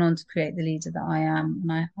he's gone on to create the leader that I am.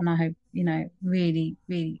 And I hope, really,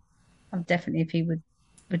 really, I'm definitely, if he would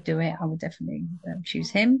do it, I would definitely choose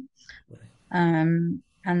him. And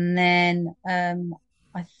then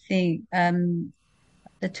I think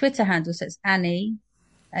the Twitter handle says Annie,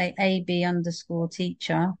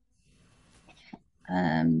 AB_teacher.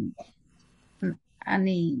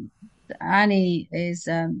 Annie is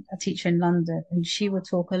a teacher in London, and she will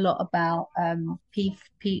talk a lot about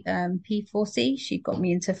P4C. She got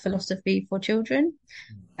me into philosophy for children,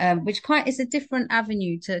 which is a different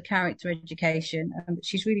avenue to character education. But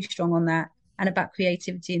she's really strong on that, and about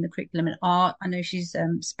creativity in the curriculum and art. I know she's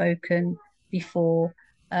spoken before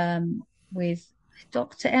with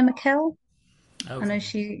Dr. Emma Kell. Okay. I know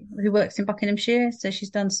who works in Buckinghamshire, so she's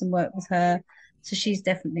done some work with her. So she's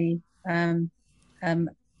definitely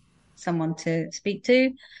someone to speak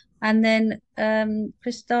to. And then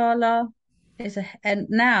Kristala and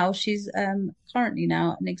now she's currently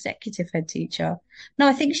now an executive head teacher. No,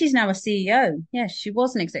 I think she's now a CEO. Yes, she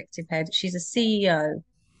was an executive head. She's a CEO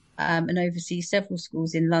and oversees several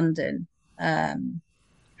schools in London. And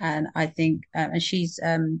I think, and she's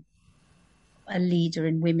a leader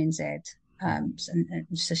in women's ed. And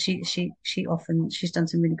so she's done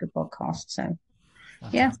some really good podcasts. So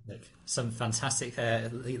fantastic. Yeah, some fantastic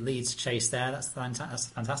leads chased there. That's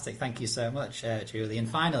fantastic. Thank you so much, Julie. And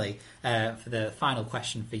finally, for the final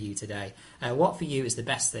question for you today, what for you is the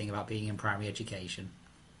best thing about being in primary education?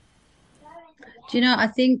 Do you know, I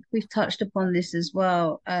think we've touched upon this as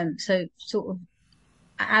well. So sort of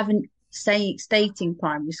stating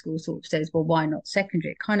primary school sort of says, well, why not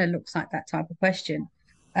secondary? It kind of looks like that type of question.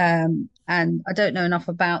 And I don't know enough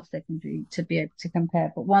about secondary to be able to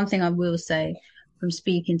compare. But one thing I will say from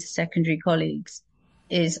speaking to secondary colleagues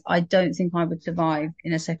is I don't think I would survive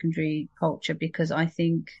in a secondary culture, because I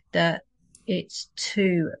think that it's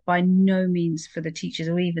by no means for the teachers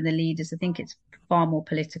or even the leaders. I think it's far more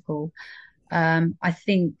political. I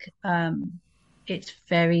think it's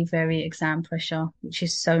very, very exam pressure, which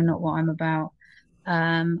is so not what I'm about.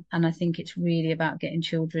 And I think it's really about getting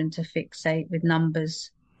children to fixate with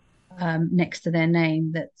numbers next to their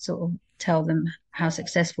name that sort of tell them how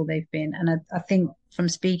successful they've been. And I think from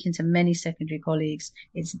speaking to many secondary colleagues,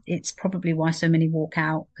 it's probably why so many walk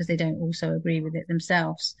out, because they don't also agree with it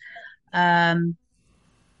themselves.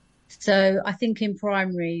 So I think in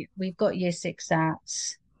primary, we've got year six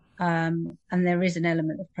SATs, and there is an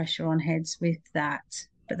element of pressure on heads with that,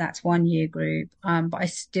 but that's 1 year group. But I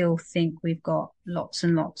still think we've got lots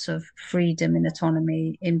and lots of freedom and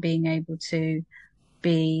autonomy in being able to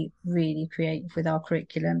be really creative with our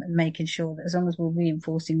curriculum and making sure that as long as we're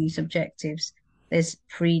reinforcing these objectives, there's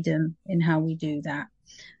freedom in how we do that.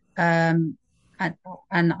 And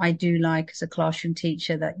I do like, as a classroom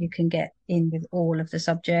teacher, that you can get in with all of the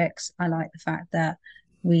subjects. I like the fact that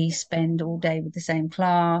we spend all day with the same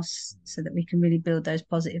class so that we can really build those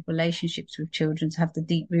positive relationships with children, to have the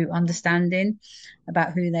deep root understanding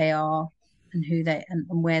about who they are and and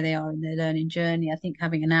where they are in their learning journey. I think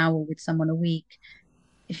having an hour with someone a week,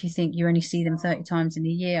 if you think you only see them 30 times in a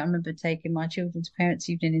year. I remember taking my children's parents'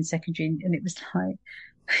 evening in secondary, and it was like,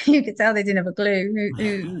 you could tell they didn't have a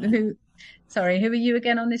clue sorry, who are you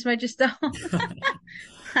again on this register?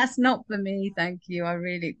 That's not for me, thank you. I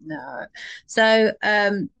really no. So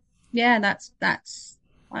yeah, that's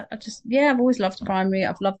I just, yeah, I've always loved primary.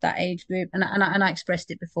 I've loved that age group, and I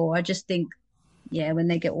expressed it before. I just think, yeah, when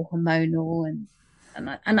they get all hormonal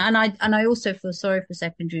and I also feel sorry for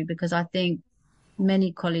secondary, because I think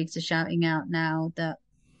many colleagues are shouting out now that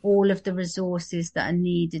all of the resources that are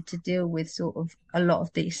needed to deal with sort of a lot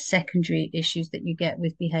of these secondary issues that you get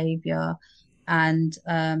with behaviour, and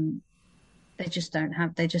they just don't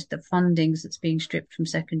have, the fundings that's being stripped from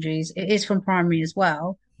secondaries. It is from primary as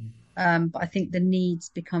well, but I think the needs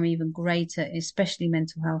become even greater, especially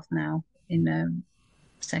mental health now in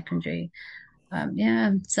secondary.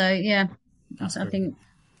 Yeah, so yeah, That's I think.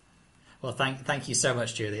 Well, thank you so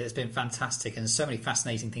much, Julie. It's been fantastic, and so many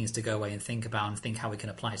fascinating things to go away and think about, and think how we can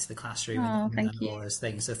apply it to the classroom and all those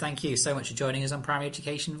things. So thank you so much for joining us on Primary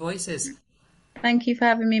Education Voices. Thank you for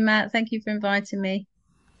having me, Matt. Thank you for inviting me.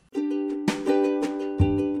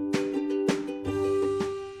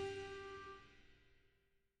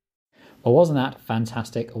 Well, wasn't that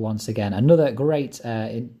fantastic once again? Another great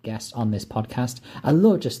guest on this podcast. I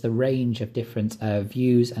love just the range of different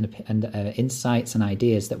views and insights and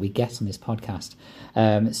ideas that we get on this podcast.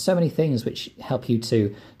 So many things which help you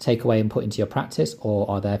to take away and put into your practice, or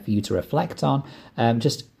are there for you to reflect on.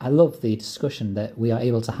 I love the discussion that we are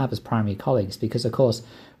able to have as primary colleagues, because, of course,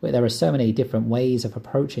 there are so many different ways of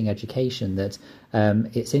approaching education that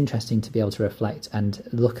it's interesting to be able to reflect and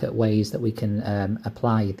look at ways that we can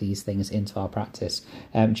apply these things into our practice.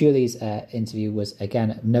 Julie's interview was,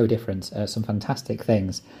 again, no different. Some fantastic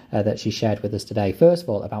things that she shared with us today. First of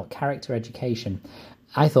all, about character education.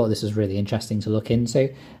 I thought this was really interesting to look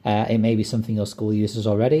into. It may be something your school uses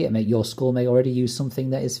already. Your school may already use something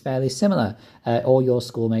that is fairly similar, or your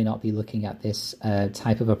school may not be looking at this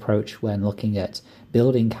type of approach when looking at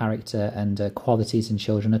building character and qualities in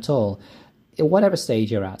children at all. At whatever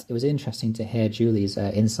stage you're at, it was interesting to hear Julie's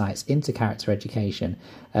insights into character education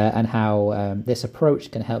and how this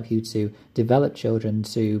approach can help you to develop children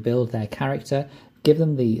to build their character, give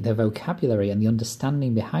them the vocabulary and the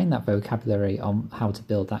understanding behind that vocabulary on how to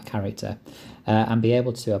build that character, and be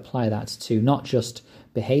able to apply that to not just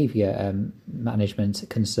behaviour management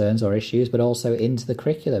concerns or issues, but also into the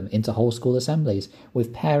curriculum, into whole school assemblies,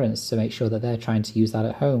 with parents to make sure that they're trying to use that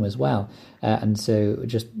at home as well, and so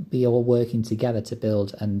just be all working together to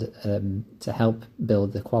build and to help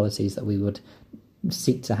build the qualities that we would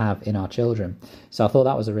seek to have in our children. So I thought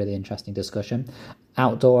that was a really interesting discussion.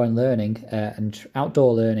 Outdoor learning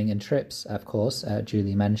and trips, of course,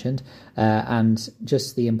 Julie mentioned, and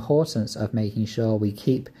just the importance of making sure we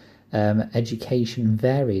keep education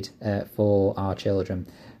varied for our children,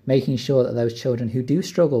 making sure that those children who do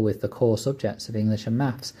struggle with the core subjects of English and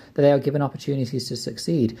maths, that they are given opportunities to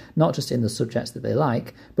succeed, not just in the subjects that they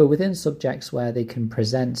like, but within subjects where they can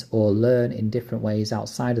present or learn in different ways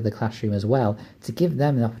outside of the classroom as well, to give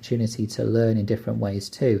them the opportunity to learn in different ways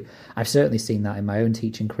too. I've certainly seen that in my own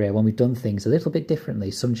teaching career when we've done things a little bit differently.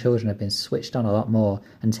 Some children have been switched on a lot more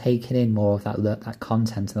and taken in more of that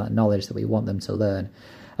content and that knowledge that we want them to learn.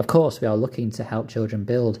 Of course, we are looking to help children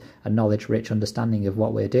build a knowledge-rich understanding of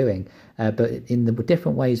what we're doing, but in the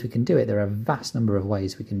different ways we can do it, there are a vast number of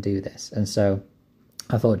ways we can do this. And so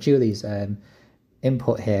I thought Julie's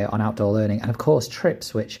input here on outdoor learning, and of course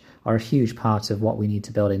trips, which are a huge part of what we need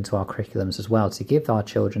to build into our curriculums as well, to give our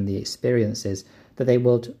children the experiences that they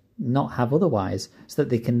would not have otherwise, so that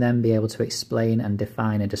they can then be able to explain and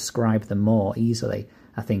define and describe them more easily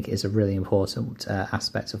I think is a really important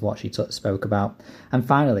aspect of what she spoke about. And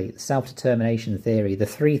finally, self-determination theory, the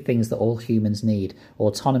three things that all humans need: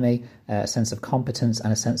 autonomy, a sense of competence,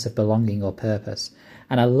 and a sense of belonging or purpose.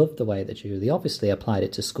 And I love the way that Julie obviously applied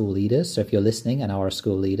it to school leaders. So if you're listening and are a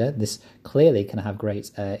school leader, this clearly can have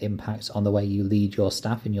great impact on the way you lead your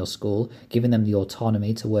staff in your school, giving them the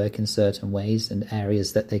autonomy to work in certain ways and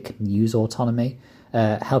areas that they can use autonomy,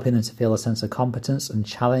 helping them to feel a sense of competence and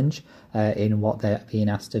challenge in what they're being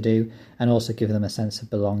asked to do, and also giving them a sense of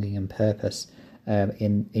belonging and purpose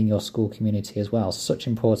in your school community as well. Such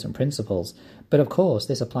important principles. But of course,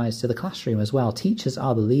 this applies to the classroom as well. Teachers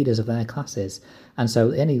are the leaders of their classes. And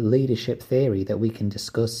so any leadership theory that we can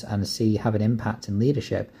discuss and see have an impact in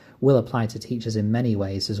leadership will apply to teachers in many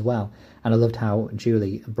ways as well. And I loved how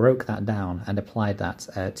Julie broke that down and applied that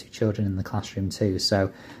to children in the classroom too.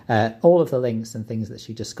 So all of the links and things that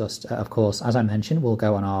she discussed, of course, as I mentioned, will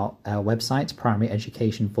go on our website,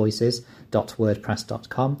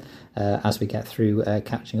 primaryeducationvoices.wordpress.com, as we get through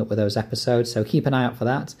catching up with those episodes. So keep an eye out for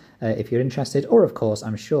that if you're interested. Or, of course,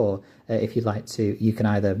 I'm sure if you'd like to, you can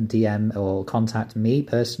either DM or contact me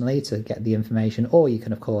personally to get the information, or you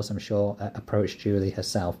can, of course, I'm sure, approach Julie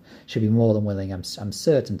herself. She'll be more than willing, I'm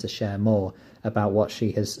certain, to share more about what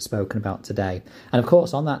she has spoken about today. And of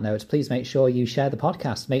course, on that note, please make sure you share the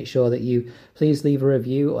podcast. Make sure that you please leave a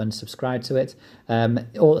review and subscribe to it.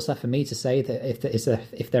 All that's left for me to say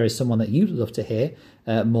that if there is someone that you'd love to hear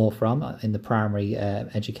more from in the primary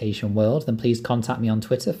education world, then please contact me on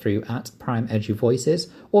Twitter through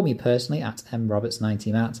 @PrimeEduVoices, or me personally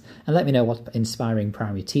 @mroberts90matt, and let me know what inspiring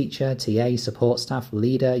primary teacher, TA, support staff,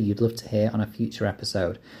 leader you'd love to hear on a future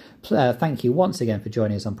episode. Thank you once again for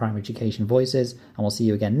joining us on Primary Education Voices, and we'll see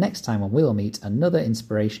you again next time when we will meet another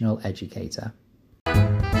inspirational educator.